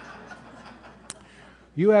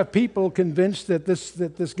 You have people convinced that this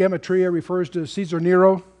gematria refers to Caesar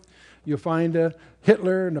Nero. You'll find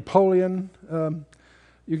Hitler, Napoleon.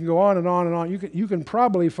 You can go on and on and on. You can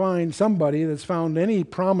probably find somebody that's found any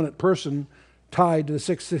prominent person tied to the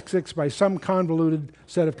 666 by some convoluted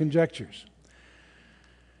set of conjectures.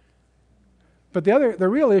 But the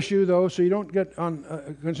real issue, though, so you don't get concerned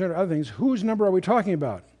with other things, whose number are we talking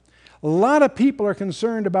about? A lot of people are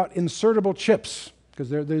concerned about insertable chips because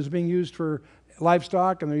they're being used for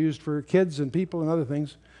livestock and they're used for kids and people and other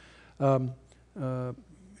things.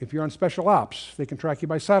 If you're on special ops, they can track you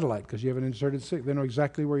by satellite because you have an inserted SIG. They know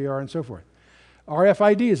exactly where you are and so forth.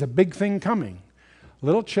 RFID is a big thing coming.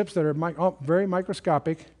 Little chips that are very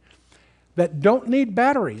microscopic that don't need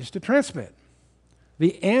batteries to transmit.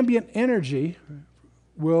 The ambient energy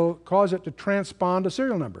will cause it to transpond a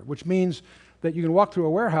serial number, which means that you can walk through a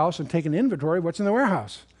warehouse and take an inventory of what's in the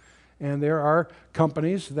warehouse. And there are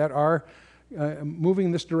companies that are moving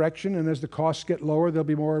in this direction, and as the costs get lower, they'll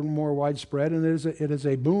be more and more widespread, and it is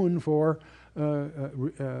a boon for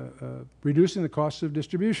reducing the costs of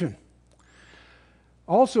distribution.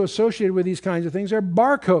 Also associated with these kinds of things are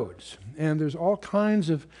barcodes, and there's all kinds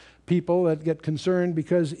of people that get concerned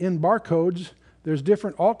because in barcodes, there's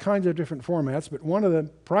all kinds of different formats, but one of the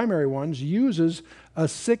primary ones uses a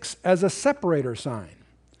 6 as a separator sign.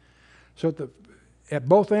 So at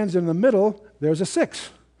both ends in the middle, there's a 6.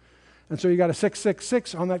 And so you got a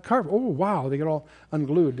 666 on that card. Oh, wow, they get all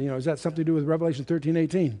unglued. Is that something to do with Revelation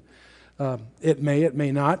 13:18? It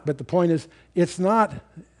may not, but the point is, it's not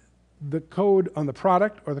the code on the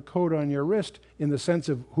product or the code on your wrist in the sense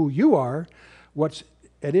of who you are. What's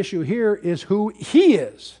at issue here is who he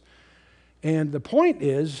is. And the point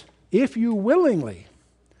is, if you willingly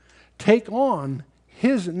take on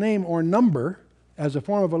his name or number as a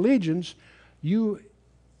form of allegiance, you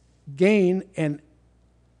gain an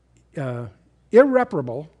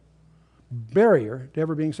irreparable barrier to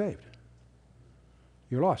ever being saved.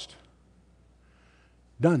 You're lost.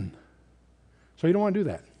 Done. So you don't want to do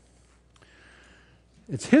that.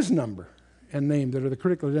 It's his number and name that are the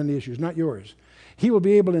critical identity issues, not yours. He will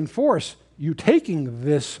be able to enforce you taking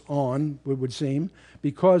this on, it would seem,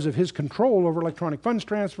 because of his control over electronic funds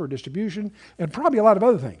transfer, distribution, and probably a lot of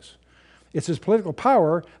other things. It's his political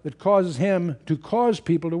power that causes him to cause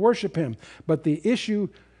people to worship him. But the issue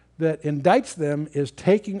that indicts them is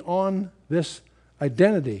taking on this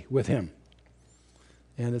identity with him.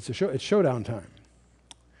 And it's showdown time.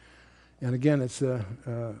 And again,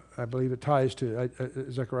 I believe it ties to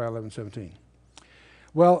Zechariah 11:17.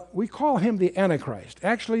 Well, we call him the Antichrist.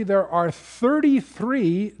 Actually, there are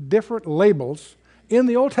 33 different labels in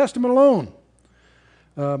the Old Testament alone.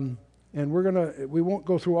 And we won't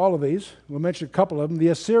go through all of these. We'll mention a couple of them. The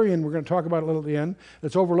Assyrian, we're going to talk about a little at the end.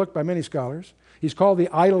 That's overlooked by many scholars. He's called the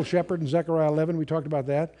idol shepherd in Zechariah 11. We talked about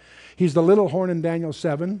that. He's the little horn in Daniel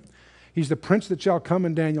 7. He's the prince that shall come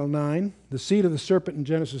in Daniel 9. The seed of the serpent in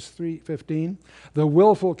Genesis 3:15. The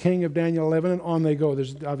willful king of Daniel 11. And on they go.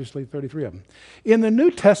 There's obviously 33 of them. In the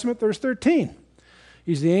New Testament, there's 13.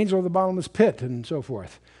 He's the angel of the bottomless pit and so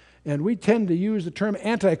forth. And we tend to use the term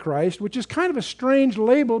Antichrist, which is kind of a strange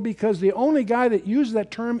label because the only guy that uses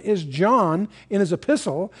that term is John in his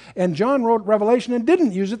epistle, and John wrote Revelation and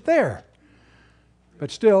didn't use it there.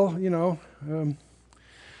 But still,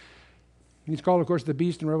 he's called, of course, the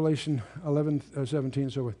beast in Revelation 11:17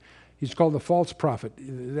 and so forth. He's called the false prophet.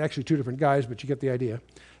 They're actually two different guys, but you get the idea.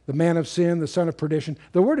 The man of sin, the son of perdition.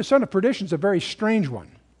 The word of son of perdition is a very strange one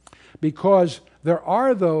because there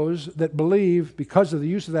are those that believe, because of the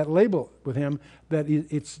use of that label with him, that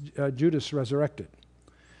it's Judas resurrected.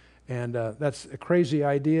 And that's a crazy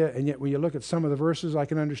idea, and yet when you look at some of the verses, I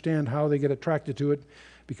can understand how they get attracted to it,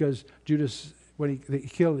 because Judas, when he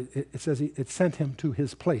killed, it says it sent him to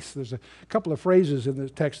his place. There's a couple of phrases in the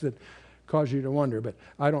text that cause you to wonder, but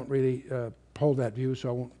I don't really hold that view, so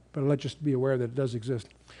I won't, but let's just be aware that it does exist.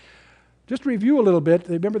 Just to review a little bit,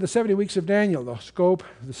 remember the 70 weeks of Daniel, the scope,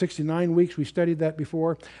 the 69 weeks, we studied that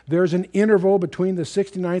before. There's an interval between the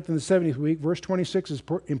 69th and the 70th week. Verse 26 is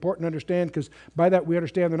important to understand, because by that we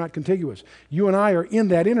understand they're not contiguous. You and I are in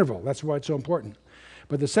that interval. That's why it's so important.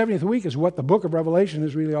 But the 70th week is what the book of Revelation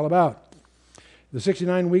is really all about. The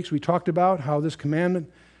 69 weeks we talked about how this commandment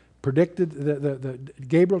predicted,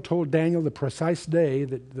 Gabriel told Daniel the precise day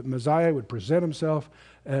that the Messiah would present himself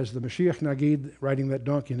as the Mashiach Nagid riding that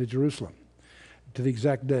donkey into Jerusalem, to the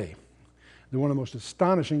exact day. They're one of the most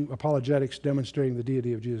astonishing apologetics demonstrating the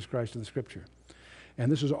deity of Jesus Christ in the Scripture.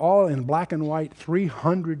 And this was all in black and white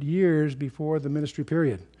 300 years before the ministry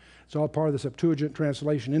period. It's all part of the Septuagint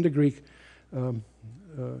translation into Greek in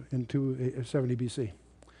 270 BC.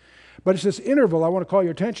 But it's this interval I want to call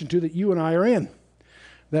your attention to that you and I are in.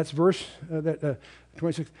 That's verse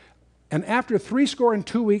 26. And after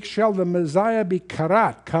 62 weeks shall the Messiah be cut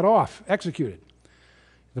off, executed.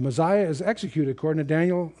 The Messiah is executed according to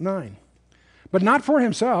Daniel 9. But not for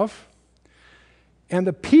himself. And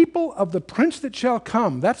the people of the prince that shall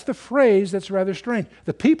come, that's the phrase that's rather strange.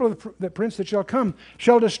 The people of the prince that shall come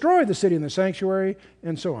shall destroy the city and the sanctuary,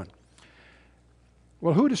 and so on.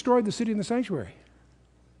 Well, who destroyed the city and the sanctuary?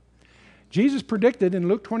 Jesus predicted in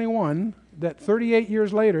Luke 21 that 38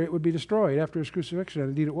 years later it would be destroyed after his crucifixion, and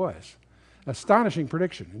indeed it was. Astonishing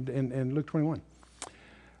prediction in Luke 21.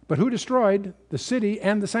 But who destroyed the city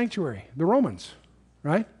and the sanctuary? The Romans,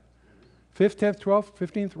 right? 5th, 10th, 12th,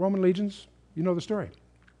 15th Roman legions. You know the story.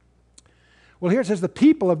 Well, here it says, the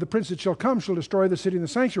people of the prince that shall come shall destroy the city and the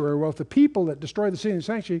sanctuary. Well, if the people that destroyed the city and the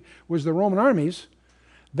sanctuary was the Roman armies,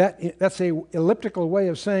 that's a elliptical way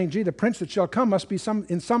of saying, gee, the prince that shall come must be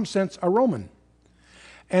in some sense a Roman.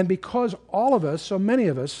 And because all of us, so many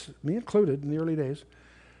of us, me included in the early days,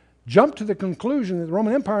 jumped to the conclusion that the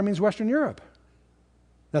Roman Empire means Western Europe.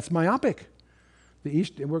 That's myopic.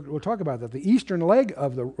 We'll talk about that. The eastern leg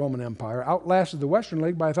of the Roman Empire outlasted the western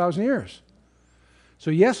leg by 1,000 years. So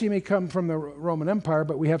yes, he may come from the Roman Empire,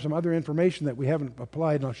 but we have some other information that we haven't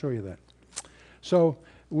applied, and I'll show you that. So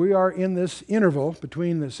we are in this interval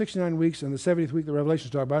between the 69 weeks and the 70th week the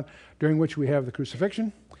Revelations talk about, during which we have the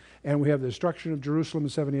crucifixion, and we have the destruction of Jerusalem in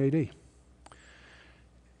 70 AD.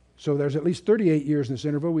 So there's at least 38 years in this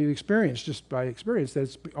interval. We've experienced, just by experience, that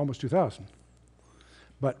it's almost 2,000.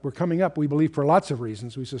 But we're coming up, we believe, for lots of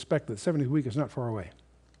reasons. We suspect that the 70th week is not far away.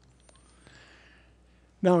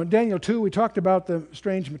 Now, in Daniel 2, we talked about the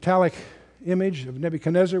strange metallic image of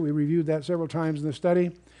Nebuchadnezzar. We reviewed that several times in the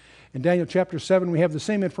study. In Daniel chapter 7, we have the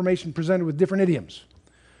same information presented with different idioms.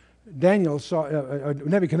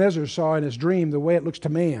 Nebuchadnezzar saw in his dream the way it looks to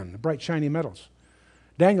man, the bright, shiny metals.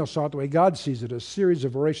 Daniel saw it the way God sees it, a series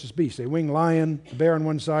of voracious beasts, a winged lion, the bear on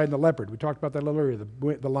one side, and the leopard. We talked about that a little earlier,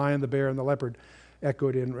 the lion, the bear, and the leopard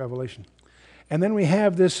echoed in Revelation. And then we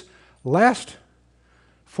have this last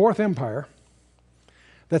fourth empire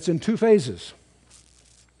that's in two phases.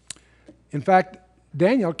 In fact,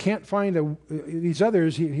 Daniel can't find these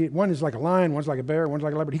others. One is like a lion, one's like a bear, one's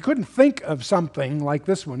like a leopard. He couldn't think of something like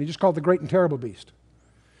this one. He just called it the great and terrible beast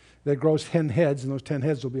that grows 10 heads, and those 10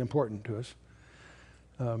 heads will be important to us.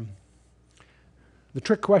 The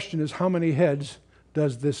trick question is, how many heads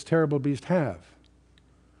does this terrible beast have?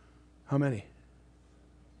 How many?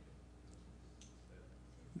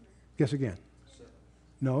 Guess again.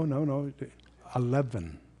 No.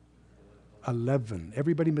 11. 11.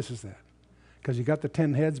 Everybody misses that, because you got the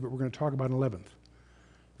 10 heads, but we're going to talk about an 11th.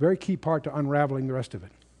 Very key part to unraveling the rest of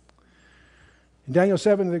it. In Daniel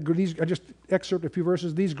 7, I just excerpt a few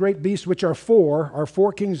verses. These great beasts, which are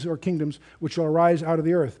four kings or kingdoms, which shall arise out of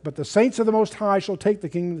the earth. But the saints of the Most High shall take the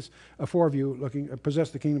kingdoms four of you, possess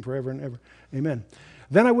the kingdom forever and ever. Amen.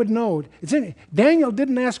 Then I would know. Daniel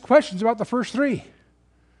didn't ask questions about the first three.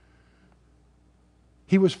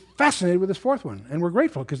 He was fascinated with this fourth one, and we're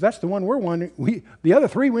grateful, because that's the one we're wondering. The other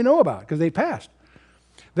three we know about, because they passed.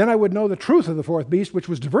 Then I would know the truth of the fourth beast, which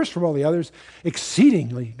was diverse from all the others,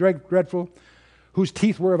 exceedingly dreadful, whose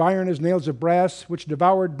teeth were of iron as nails of brass, which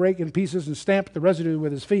devoured, brake in pieces, and stamped the residue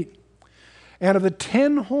with his feet. And of the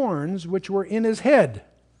 10 horns which were in his head.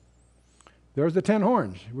 There's the 10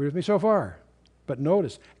 horns. You're with me so far? But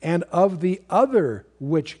notice, and of the other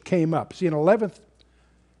which came up. See, an 11th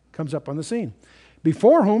comes up on the scene.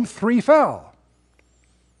 Before whom 3 fell.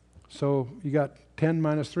 So you got 10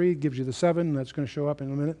 minus 3 gives you the 7. That's going to show up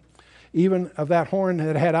in a minute. Even of that horn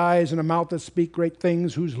that had eyes and a mouth that speak great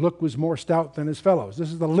things, whose look was more stout than his fellows.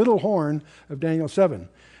 This is the little horn of Daniel 7.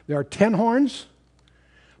 There are 10 horns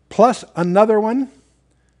plus another one,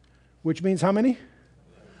 which means how many?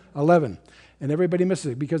 11. And everybody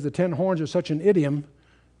misses it because the 10 horns are such an idiom,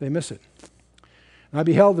 they miss it. And I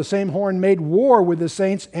beheld the same horn made war with the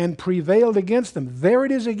saints and prevailed against them. There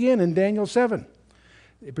it is again in Daniel 7.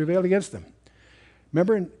 It prevailed against them.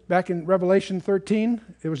 Remember back in Revelation 13,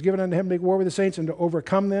 it was given unto him to make war with the saints and to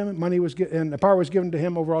overcome them. Money was and the power was given to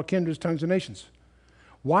him over all kindreds, tongues, and nations.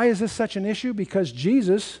 Why is this such an issue? Because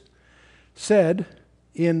Jesus said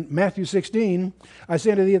in Matthew 16, I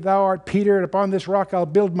say unto thee, thou art Peter, and upon this rock I'll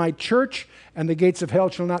build my church, and the gates of hell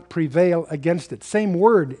shall not prevail against it. Same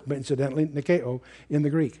word, but incidentally, nikeo, in the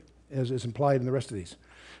Greek, as is implied in the rest of these.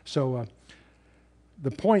 So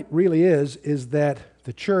the point really is that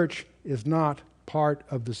the church is not part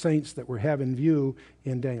of the saints that we have in view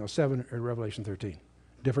in Daniel 7 or Revelation 13.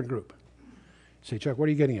 Different group. You say, Chuck, what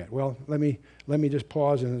are you getting at? Well, let me just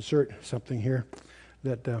pause and insert something here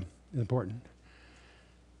that is important.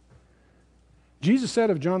 Jesus said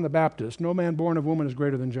of John the Baptist, no man born of woman is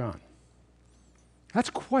greater than John. That's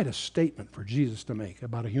quite a statement for Jesus to make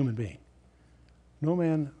about a human being. No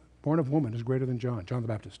man born of woman is greater than John the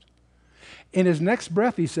Baptist. In his next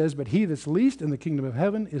breath he says, but he that's least in the kingdom of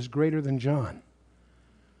heaven is greater than John.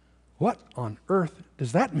 What on earth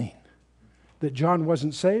does that mean? That John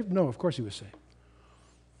wasn't saved? No, of course he was saved.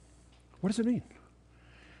 What does it mean?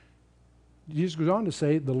 Jesus goes on to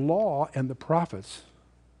say the law and the prophets,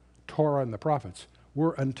 Torah and the prophets,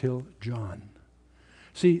 were until John.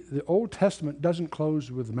 See, the Old Testament doesn't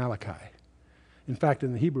close with Malachi. In fact,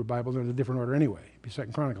 in the Hebrew Bible, they're in a different order anyway. It'd be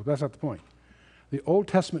 2 Chronicles. That's not the point. The Old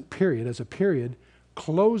Testament period, as a period,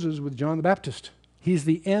 closes with John the Baptist. He's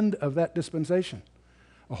the end of that dispensation.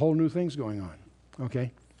 A whole new thing's going on,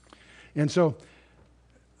 okay? And so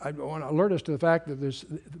I want to alert us to the fact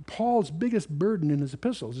that Paul's biggest burden in his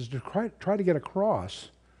epistles is to try to get across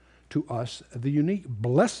to us the unique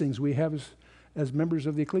blessings we have as members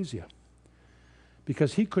of the ecclesia.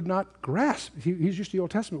 Because he could not grasp, he's used to the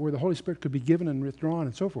Old Testament where the Holy Spirit could be given and withdrawn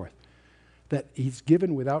and so forth. That he's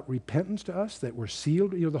given without repentance to us, that we're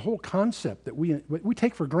sealed. You know, the whole concept that we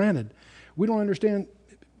take for granted. We don't understand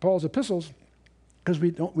Paul's epistles because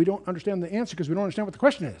we don't understand the answer because we don't understand what the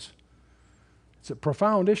question is. It's a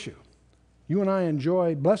profound issue. You and I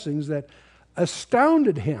enjoy blessings that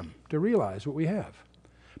astounded him to realize what we have.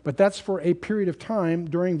 But that's for a period of time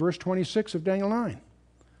during verse 26 of Daniel 9,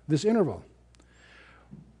 this interval.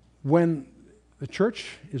 When the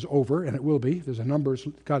church is over, and it will be, there's a number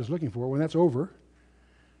God is looking for, when that's over,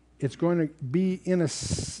 it's going to be in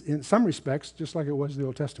some respects just like it was in the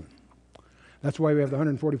Old Testament. That's why we have the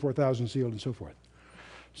 144,000 sealed and so forth.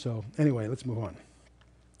 So anyway, let's move on.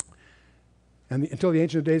 And until the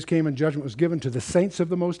Ancient of Days came and judgment was given to the saints of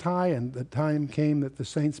the Most High, and the time came that the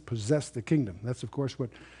saints possessed the kingdom. That's, of course, what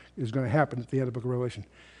is going to happen at the end of the book of Revelation.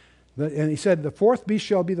 And he said, the fourth beast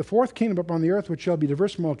shall be the fourth kingdom upon the earth, which shall be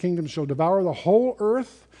diverse from all kingdoms, shall devour the whole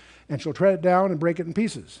earth, and shall tread it down and break it in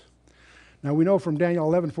pieces. Now we know from Daniel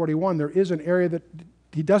 11:41, there is an area that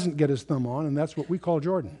he doesn't get his thumb on, and that's what we call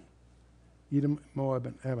Jordan. Edom, Moab,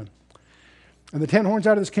 and Ammon. And the 10 horns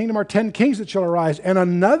out of this kingdom are 10 kings that shall arise, and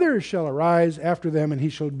another shall arise after them, and he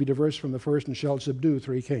shall be diverse from the first, and shall subdue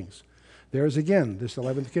 3 kings. There is again this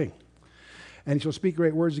 11th king. And he shall speak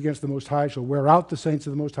great words against the Most High, shall wear out the saints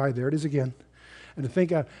of the Most High. There it is again. And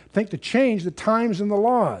to to change the times and the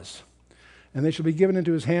laws. And they shall be given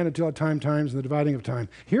into his hand until a times, and the dividing of time.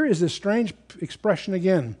 Here is this strange expression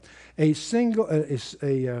again. A singular,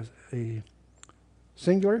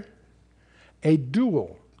 a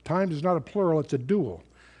dual. Times is not a plural, it's a dual.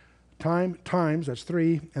 Times, that's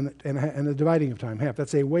 3, and the dividing of time, half.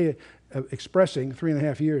 That's a way of expressing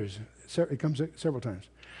 3.5 years. It comes several times.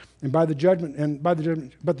 And but the judgment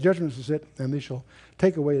is it, and they shall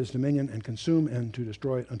take away his dominion and consume and to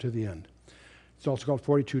destroy it unto the end. It's also called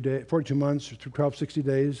 42 months, 1260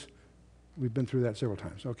 days. We've been through that several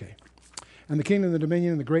times. Okay. And the kingdom, the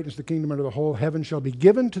dominion, and the greatness of the kingdom under the whole heaven shall be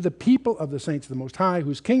given to the people of the saints of the Most High,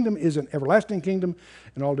 whose kingdom is an everlasting kingdom,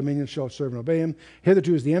 and all dominions shall serve and obey him.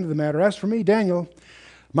 Hitherto is the end of the matter. As for me, Daniel,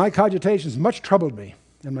 my cogitations much troubled me,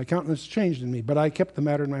 and my countenance changed in me, but I kept the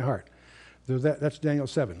matter in my heart. That's Daniel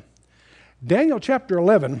 7. Daniel chapter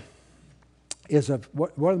 11 is one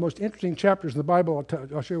of the most interesting chapters in the Bible.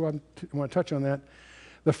 I'll show you what I want to touch on that.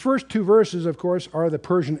 The first 2 verses, of course, are the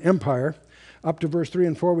Persian Empire. Up to verse 3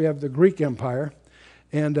 and 4, we have the Greek Empire.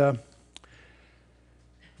 And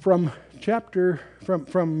from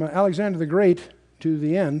Alexander the Great to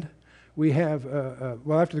the end, we have,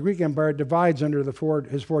 after the Greek Empire, it divides under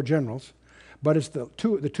his 4 generals. But it's the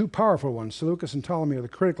two powerful ones. Seleucus and Ptolemy are the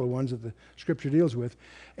critical ones that the Scripture deals with.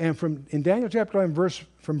 And in Daniel chapter 11,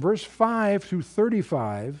 from verse 5 through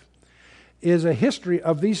 35, is a history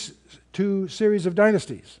of these 2 series of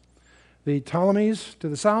dynasties. the Ptolemies to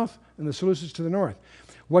the south, and the Seleucids to the north.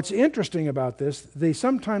 What's interesting about this, they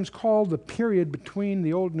sometimes call the period between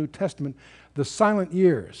the Old and New Testament the silent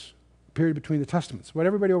years, period between the testaments. What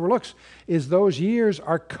everybody overlooks is those years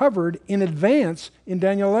are covered in advance in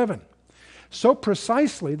Daniel 11. So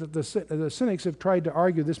precisely that the cynics have tried to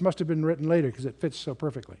argue this must have been written later because it fits so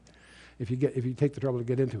perfectly, if you take the trouble to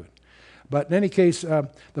get into it. But in any case,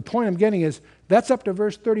 the point I'm getting is that's up to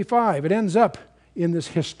verse 35. It ends up in this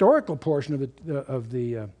historical portion of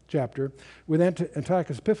the chapter with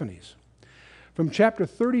Antiochus Epiphanes. From chapter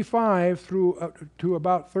 35 through to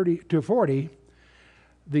about 30 to 40,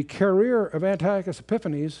 the career of Antiochus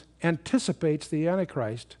Epiphanes anticipates the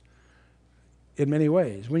Antichrist in many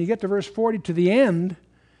ways. When you get to verse 40 to the end,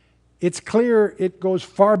 it's clear it goes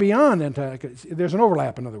far beyond Antiochus. There's an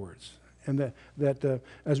overlap, in other words. And that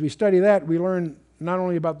as we study that, we learn not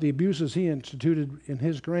only about the abuses he instituted in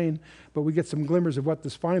his reign, but we get some glimmers of what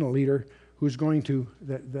this final leader who's going to,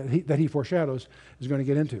 that he foreshadows, is going to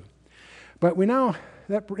get into. But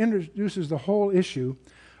that introduces the whole issue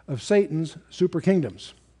of Satan's super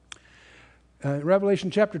kingdoms.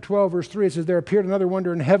 Revelation chapter 12, verse 3, it says, there appeared another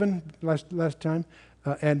wonder in heaven, last time,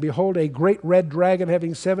 and behold, a great red dragon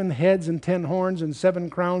having 7 heads and 10 horns and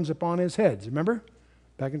 7 crowns upon his heads. Remember?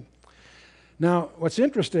 Now, what's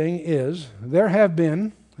interesting is there have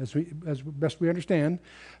been, as best we understand,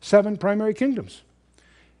 7 primary kingdoms.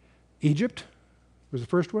 Egypt was the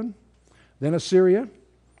first one, then Assyria,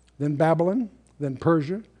 then Babylon, then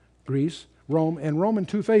Persia, Greece, Rome, and Rome in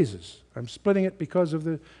 2 phases. I'm splitting it because of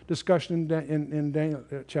the discussion in Daniel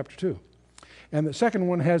chapter 2. And the second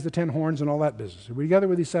one has the 10 horns and all that business. Are we together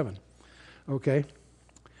with these 7? Okay.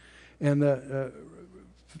 And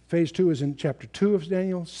phase 2 is in chapter 2 of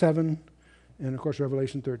Daniel, 7, and of course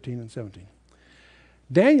Revelation 13 and 17.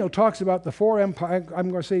 Daniel talks about the 4 empires. I'm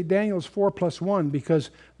going to say Daniel's 4 plus 1 because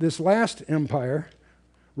this last empire,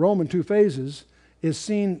 Rome in 2 phases, is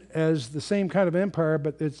seen as the same kind of empire,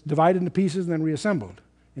 but it's divided into pieces and then reassembled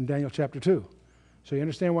in Daniel chapter 2. So you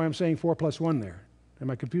understand why I'm saying 4 plus 1 there.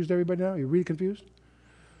 Am I confused, everybody, now? Are you really confused?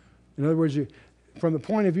 In other words, from the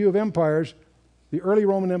point of view of empires, the early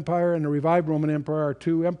Roman Empire and the revived Roman Empire are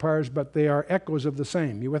 2 empires, but they are echoes of the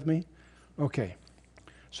same. You with me? Okay.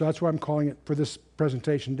 So that's why I'm calling it, for this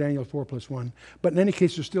presentation, Daniel 4 plus 1. But in any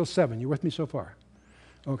case, there's still 7. You with me so far?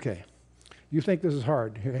 Okay. You think this is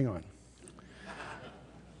hard. Here, hang on.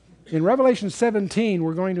 In Revelation 17,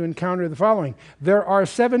 we're going to encounter the following. There are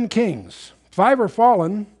 7 kings. 5 are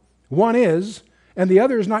fallen, 1 is, and the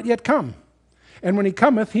other is not yet come. And when he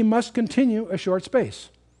cometh, he must continue a short space.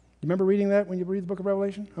 You remember reading that when you read the book of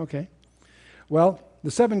Revelation? Okay. Well,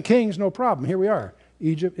 the 7 kings, no problem. Here we are.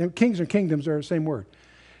 Egypt, and kings and kingdoms are the same word.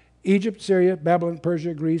 Egypt, Syria, Babylon,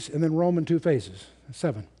 Persia, Greece, and then Rome in 2 phases.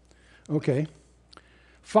 7. Okay.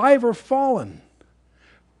 5 are fallen.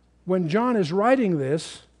 When John is writing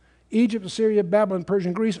this, Egypt, Assyria, Babylon, Persia,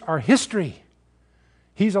 and Greece are history.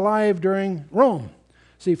 He's alive during Rome.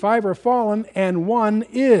 See, 5 are fallen and 1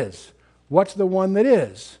 is. What's the one that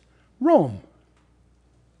is? Rome.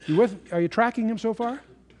 Are you tracking him so far?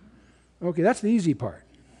 Okay, that's the easy part.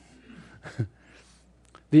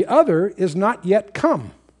 The other is not yet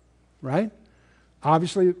come, right?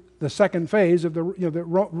 Obviously, the second phase of the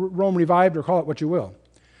Rome revived, or call it what you will.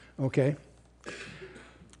 Okay.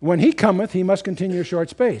 When he cometh, he must continue a short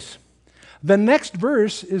space. The next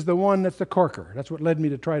verse is the one that's the corker. That's what led me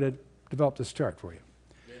to try to develop this chart for you.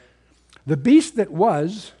 Yeah. The beast that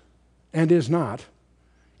was and is not,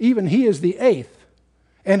 even he is the 8th,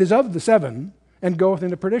 and is of the 7, and goeth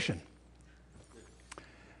into perdition.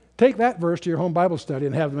 Take that verse to your home Bible study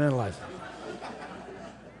and have them analyze it.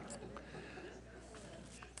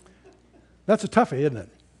 That's a toughie, isn't it?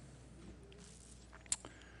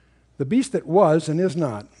 The beast that was and is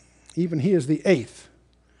not, even he is the 8th.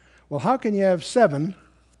 Well, how can you have 7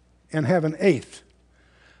 and have an 8th?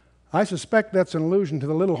 I suspect that's an allusion to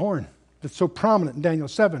the little horn that's so prominent in Daniel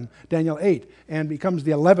 7, Daniel 8, and becomes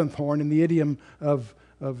the 11th horn in the idiom of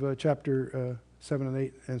chapter 7 and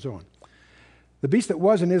 8, and so on. The beast that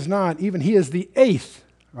was and is not, even he is the 8th,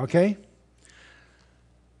 okay?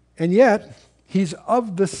 And yet, he's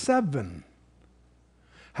of the 7.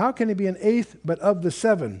 How can he be an 8th but of the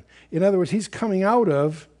 7? In other words, he's coming out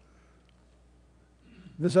of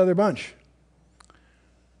this other bunch.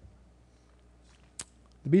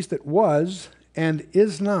 The beast that was and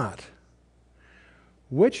is not.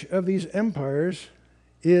 Which of these empires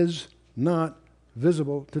is not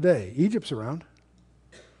visible today? Egypt's around.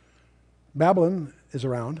 Babylon is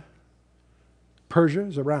around. Persia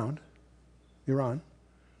is around. Iran.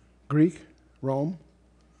 Greek, Rome,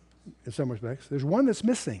 in some respects. There's one that's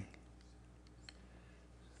missing.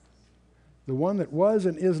 the one that was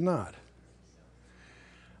and is not.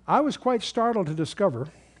 I was quite startled to discover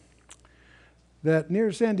that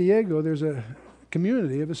near San Diego there's a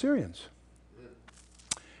community of Assyrians.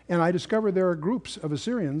 And I discovered there are groups of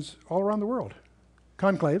Assyrians all around the world,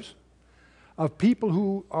 conclaves, of people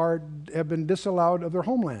who have been disallowed of their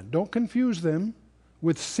homeland. Don't confuse them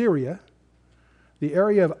with Syria. The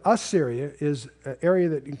area of Assyria is an area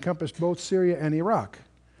that encompassed both Syria and Iraq.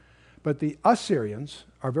 But the Assyrians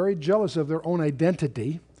are very jealous of their own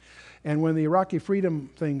identity. And when the Iraqi freedom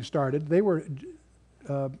thing started, they were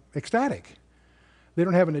ecstatic. They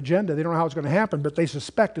don't have an agenda. They don't know how it's going to happen, but they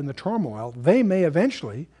suspect in the turmoil they may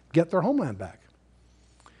eventually get their homeland back.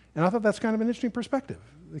 And I thought that's kind of an interesting perspective.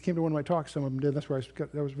 They came to one of my talks, some of them did. That's why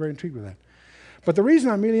I was very intrigued with that. But the reason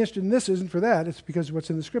I'm really interested in this isn't for that. It's because of what's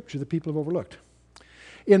in the Scripture that people have overlooked.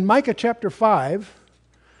 In Micah chapter 5,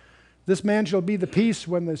 this man shall be the peace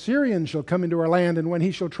when the Syrians shall come into our land, and when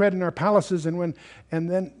he shall tread in our palaces, and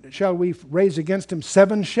then shall we raise against him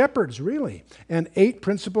 7 shepherds, really, and 8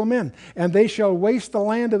 principal men. And they shall waste the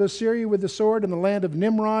land of Assyria with the sword, and the land of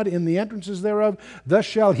Nimrod in the entrances thereof. Thus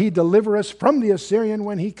shall he deliver us from the Assyrian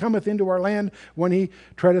when he cometh into our land, when he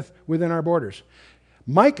treadeth within our borders.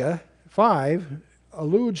 Micah 5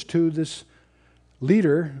 alludes to this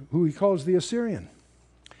leader who he calls the Assyrian.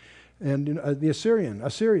 And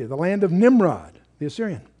Assyria, the land of Nimrod, the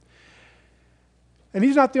Assyrian. And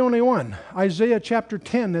he's not the only one. Isaiah chapter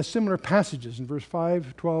 10 has similar passages in verse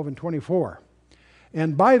 5, 12, and 24.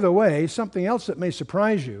 And by the way, something else that may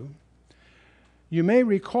surprise you, you may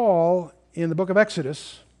recall in the book of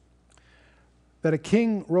Exodus that a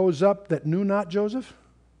king rose up that knew not Joseph,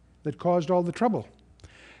 that caused all the trouble.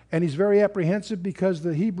 And he's very apprehensive because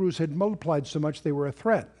the Hebrews had multiplied so much they were a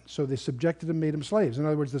threat. So they subjected him, made him slaves. In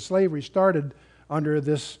other words, the slavery started under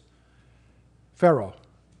this Pharaoh.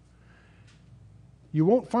 You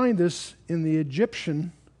won't find this in the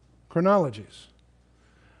Egyptian chronologies.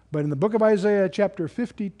 But in the book of Isaiah chapter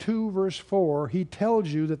 52 verse 4, he tells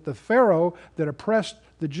you that the Pharaoh that oppressed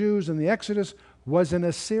the Jews in the Exodus was an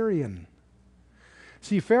Assyrian.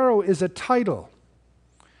 See, Pharaoh is a title.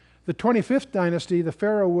 The 25th dynasty, the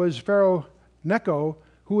Pharaoh was Pharaoh Necho,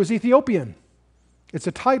 who was Ethiopian. It's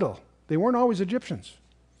a title. They weren't always Egyptians.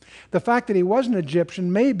 The fact that he wasn't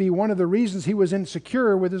Egyptian may be one of the reasons he was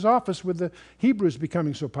insecure with his office with the Hebrews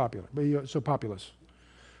becoming so populous.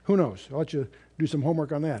 Who knows? I'll let you do some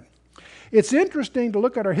homework on that. It's interesting to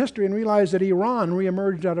look at our history and realize that Iran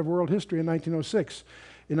reemerged out of world history in 1906,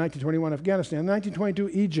 in 1921 Afghanistan,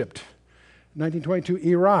 1922 Egypt, 1922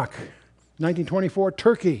 Iraq, 1924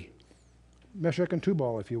 Turkey, Meshech and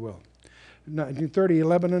Tubal, if you will. 1930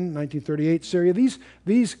 Lebanon, 1938 Syria.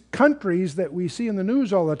 These countries that we see in the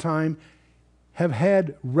news all the time have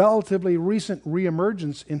had relatively recent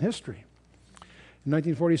reemergence in history. In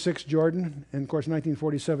 1946 Jordan, and of course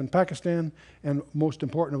 1947 Pakistan, and most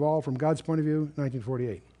important of all from God's point of view,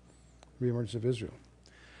 1948, reemergence of Israel.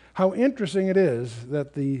 How interesting it is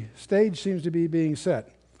that the stage seems to be being set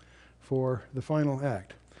for the final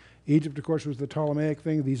act. Egypt, of course, was the Ptolemaic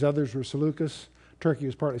thing. These others were Seleucus. Turkey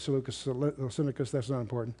was partly Seleucus. That's not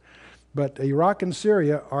important. But Iraq and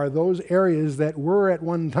Syria are those areas that were at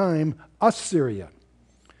one time Assyria.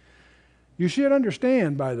 You should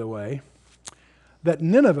understand, by the way, that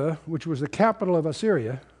Nineveh, which was the capital of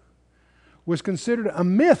Assyria, was considered a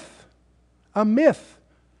myth. A myth.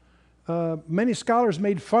 Many scholars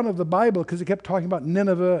made fun of the Bible because they kept talking about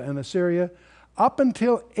Nineveh and Assyria. Up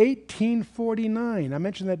until 1849, I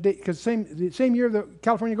mentioned that date because the same year of the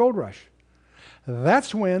California Gold Rush.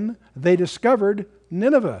 That's when they discovered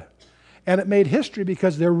Nineveh. And it made history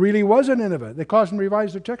because there really was a Nineveh. They caused them to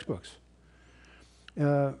revise their textbooks.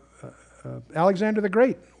 Alexander the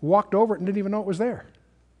Great walked over it and didn't even know it was there.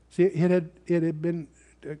 See, it had been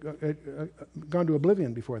gone to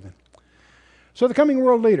oblivion before then. So the coming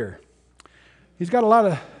world leader, he's got a lot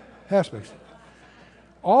of aspects.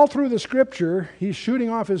 All through the Scripture, he's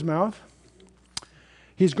shooting off his mouth.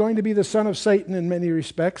 He's going to be the son of Satan in many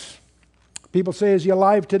respects. People say, is he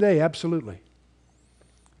alive today? Absolutely.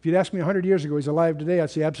 If you'd asked me 100 years ago, he's alive today,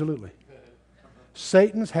 I'd say absolutely.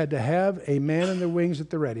 Satan's had to have a man in the wings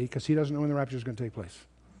at the ready because he doesn't know when the rapture is going to take place.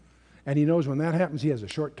 And he knows when that happens, he has a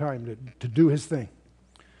short time to do his thing.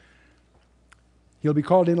 He'll be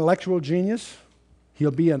called intellectual genius.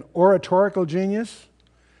 He'll be an oratorical genius.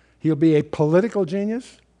 He'll be a political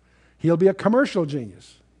genius. He'll be a commercial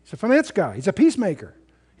genius. He's a finance guy. He's a peacemaker.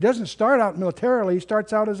 He doesn't start out militarily. He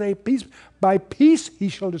starts out as a peace. By peace, he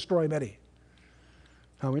shall destroy many.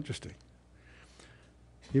 How interesting.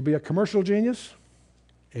 He'll be a commercial genius,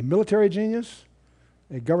 a military genius,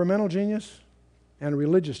 a governmental genius, and a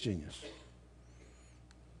religious genius.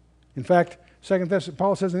 In fact,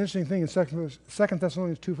 Paul says an interesting thing in 2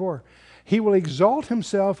 Thessalonians 2:4. He will exalt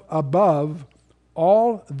himself above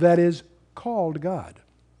all that is called God.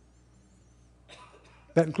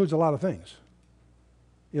 That includes a lot of things.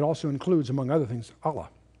 It also includes, among other things, Allah.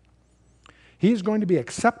 He is going to be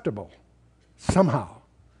acceptable somehow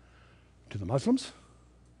to the Muslims,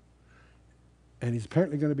 and he's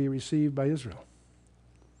apparently going to be received by Israel.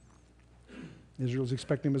 Israel's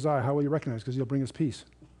expecting Messiah. How will you recognize? Because he'll bring us peace.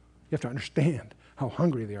 You have to understand how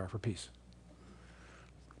hungry they are for peace.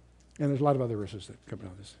 And there's a lot of other verses that come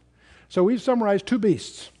out of this. So we've summarized two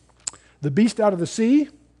beasts. The beast out of the sea,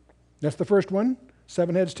 that's the first one.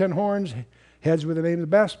 7 heads, 10 horns, heads with the name of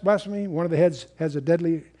blasphemy. One of the heads has a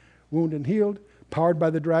deadly wound and healed, powered by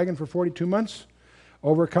the dragon for 42 months,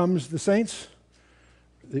 overcomes the saints.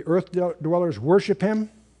 The earth dwellers worship him,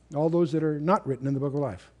 all those that are not written in the book of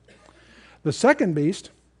life. The second beast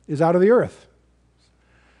is out of the earth,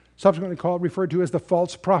 subsequently referred to as the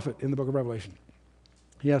false prophet in the book of Revelation.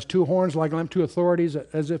 He has 2 horns like a lamb, 2 authorities,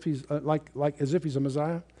 as if he's as if he's a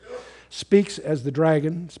Messiah. Speaks as the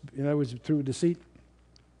dragon, through deceit.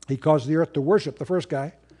 He caused the earth to worship the first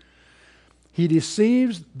guy. He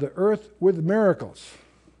deceives the earth with miracles.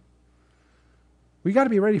 We got to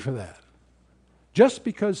be ready for that. Just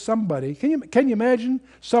because somebody, can you imagine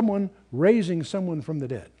someone raising someone from the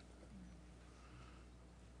dead?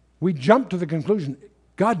 We jump to the conclusion,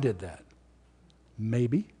 God did that.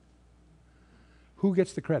 Maybe. Who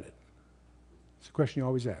gets the credit? It's a question you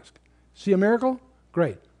always ask. See a miracle?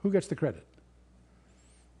 Great. Who gets the credit?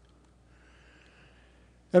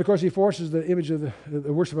 And of course, he forces the image of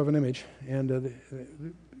the worship of an image, and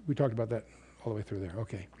we talked about that all the way through there.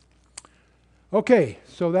 Okay,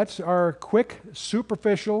 so that's our quick,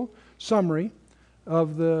 superficial summary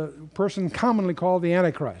of the person commonly called the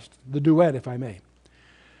Antichrist, the duet, if I may.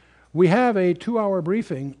 We have a 2-hour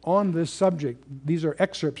briefing on this subject. These are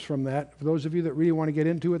excerpts from that. For those of you that really want to get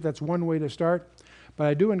into it, that's one way to start. But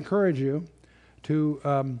I do encourage you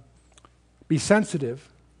to be sensitive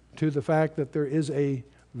to the fact that there is a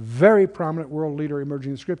very prominent world leader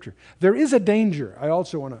emerging in Scripture. There is a danger, I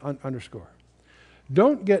also want to underscore.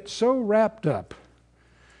 Don't get so wrapped up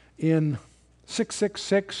in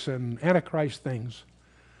 666 and Antichrist things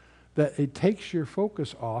that it takes your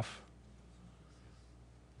focus off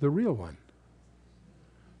the real one.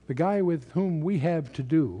 The guy with whom we have to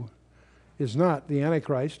do is not the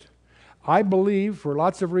Antichrist. I believe, for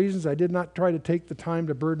lots of reasons I did not try to take the time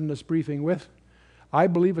to burden this briefing with, I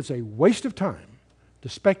believe it's a waste of time to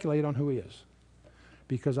speculate on who he is.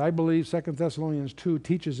 Because I believe 2 Thessalonians 2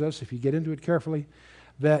 teaches us, if you get into it carefully,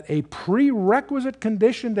 that a prerequisite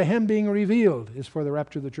condition to him being revealed is for the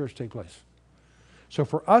rapture of the church to take place. So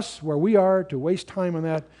for us, where we are, to waste time on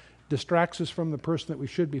that distracts us from the person that we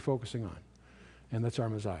should be focusing on. And that's our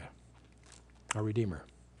Messiah, our Redeemer.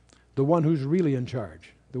 The one who's really in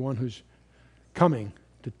charge, the one who's coming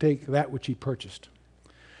to take that which he purchased.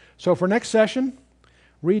 So for next session,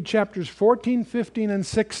 read chapters 14, 15, and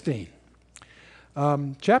 16.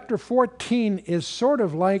 Chapter 14 is sort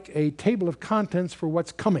of like a table of contents for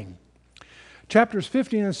what's coming. Chapters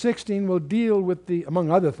 15 and 16 will deal with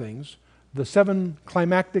among other things, the 7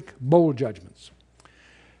 climactic bowl judgments.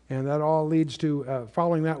 And that all leads to,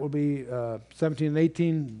 following that will be 17 and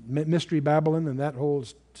 18, Mystery Babylon, and that whole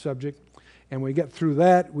subject. And when we get through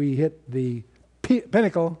that, we hit the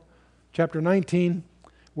pinnacle, chapter 19,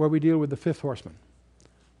 where we deal with the 5th horseman.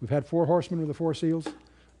 We've had 4 horsemen with the 4 seals.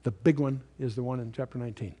 The big one is the one in chapter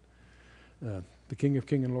 19, the King of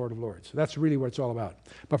Kings and Lord of Lords. So that's really what it's all about.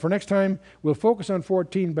 But for next time, we'll focus on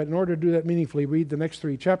 14, but in order to do that meaningfully, read the next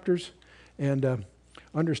 3 chapters and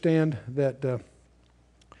understand that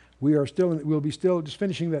we'll be still just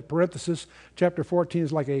finishing that parenthesis. Chapter 14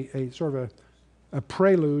 is like a sort of a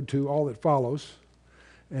prelude to all that follows,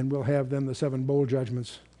 and we'll have then the 7 bowl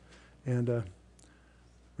judgments and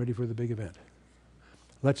ready for the big event.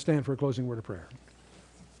 Let's stand for a closing word of prayer.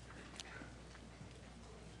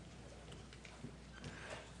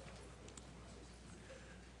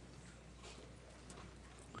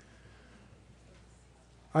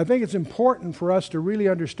 I think it's important for us to really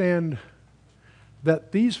understand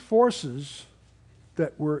that these forces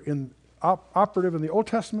that were operative in the Old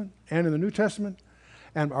Testament and in the New Testament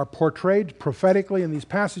and are portrayed prophetically in these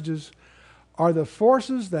passages are the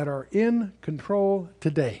forces that are in control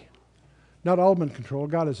today. Not all of them in control,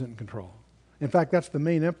 God is in control. In fact, that's the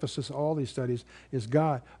main emphasis of all these studies, is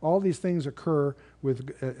God. All these things occur with,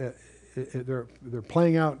 they're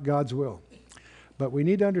playing out God's will. But we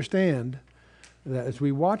need to understand that as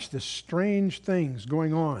we watch the strange things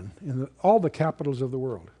going on in all the capitals of the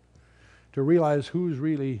world, to realize whose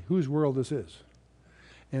world this is.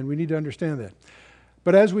 And we need to understand that.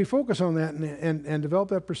 But as we focus on that and develop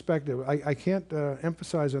that perspective, I can't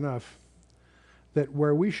emphasize enough that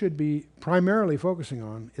where we should be primarily focusing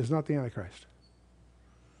on is not the Antichrist.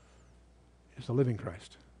 It's the living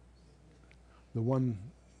Christ, the one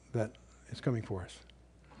that is coming for us.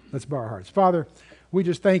 Let's bow our hearts. Father, we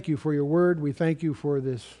just thank you for your word. We thank you for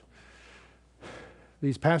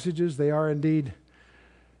these passages. They are indeed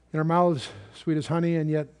in our mouths sweet as honey, and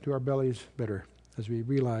yet to our bellies bitter, as we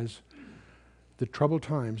realize the troubled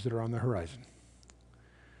times that are on the horizon.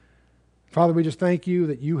 Father, we just thank you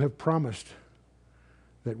that you have promised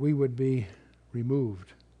that we would be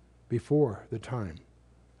removed before the time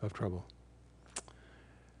of trouble.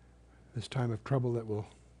 This time of trouble that will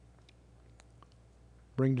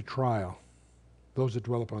bring to trial those that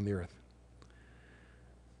dwell upon the earth.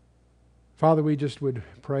 Father, we just would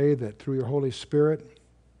pray that through your Holy Spirit,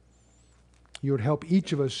 you would help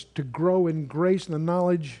each of us to grow in grace and the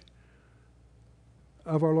knowledge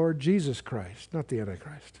of our Lord Jesus Christ, not the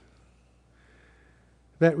Antichrist.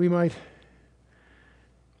 That we might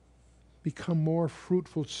become more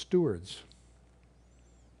fruitful stewards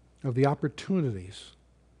of the opportunities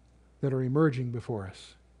that are emerging before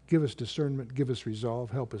us. Give us discernment, give us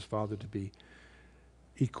resolve. Help us, Father, to be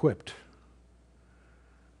equipped,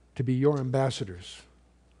 to be your ambassadors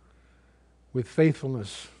with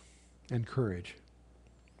faithfulness and courage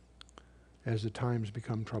as the times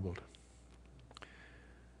become troubled.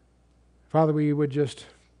 Father, we would just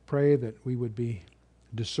pray that we would be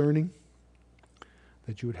discerning,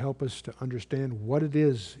 that you would help us to understand what it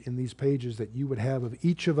is in these pages that you would have of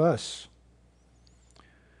each of us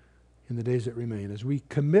in the days that remain, as we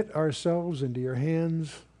commit ourselves into your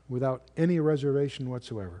hands without any reservation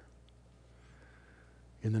whatsoever.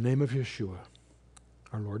 In the name of Yeshua,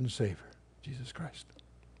 our Lord and Savior, Jesus Christ.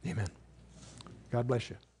 Amen. God bless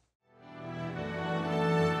you.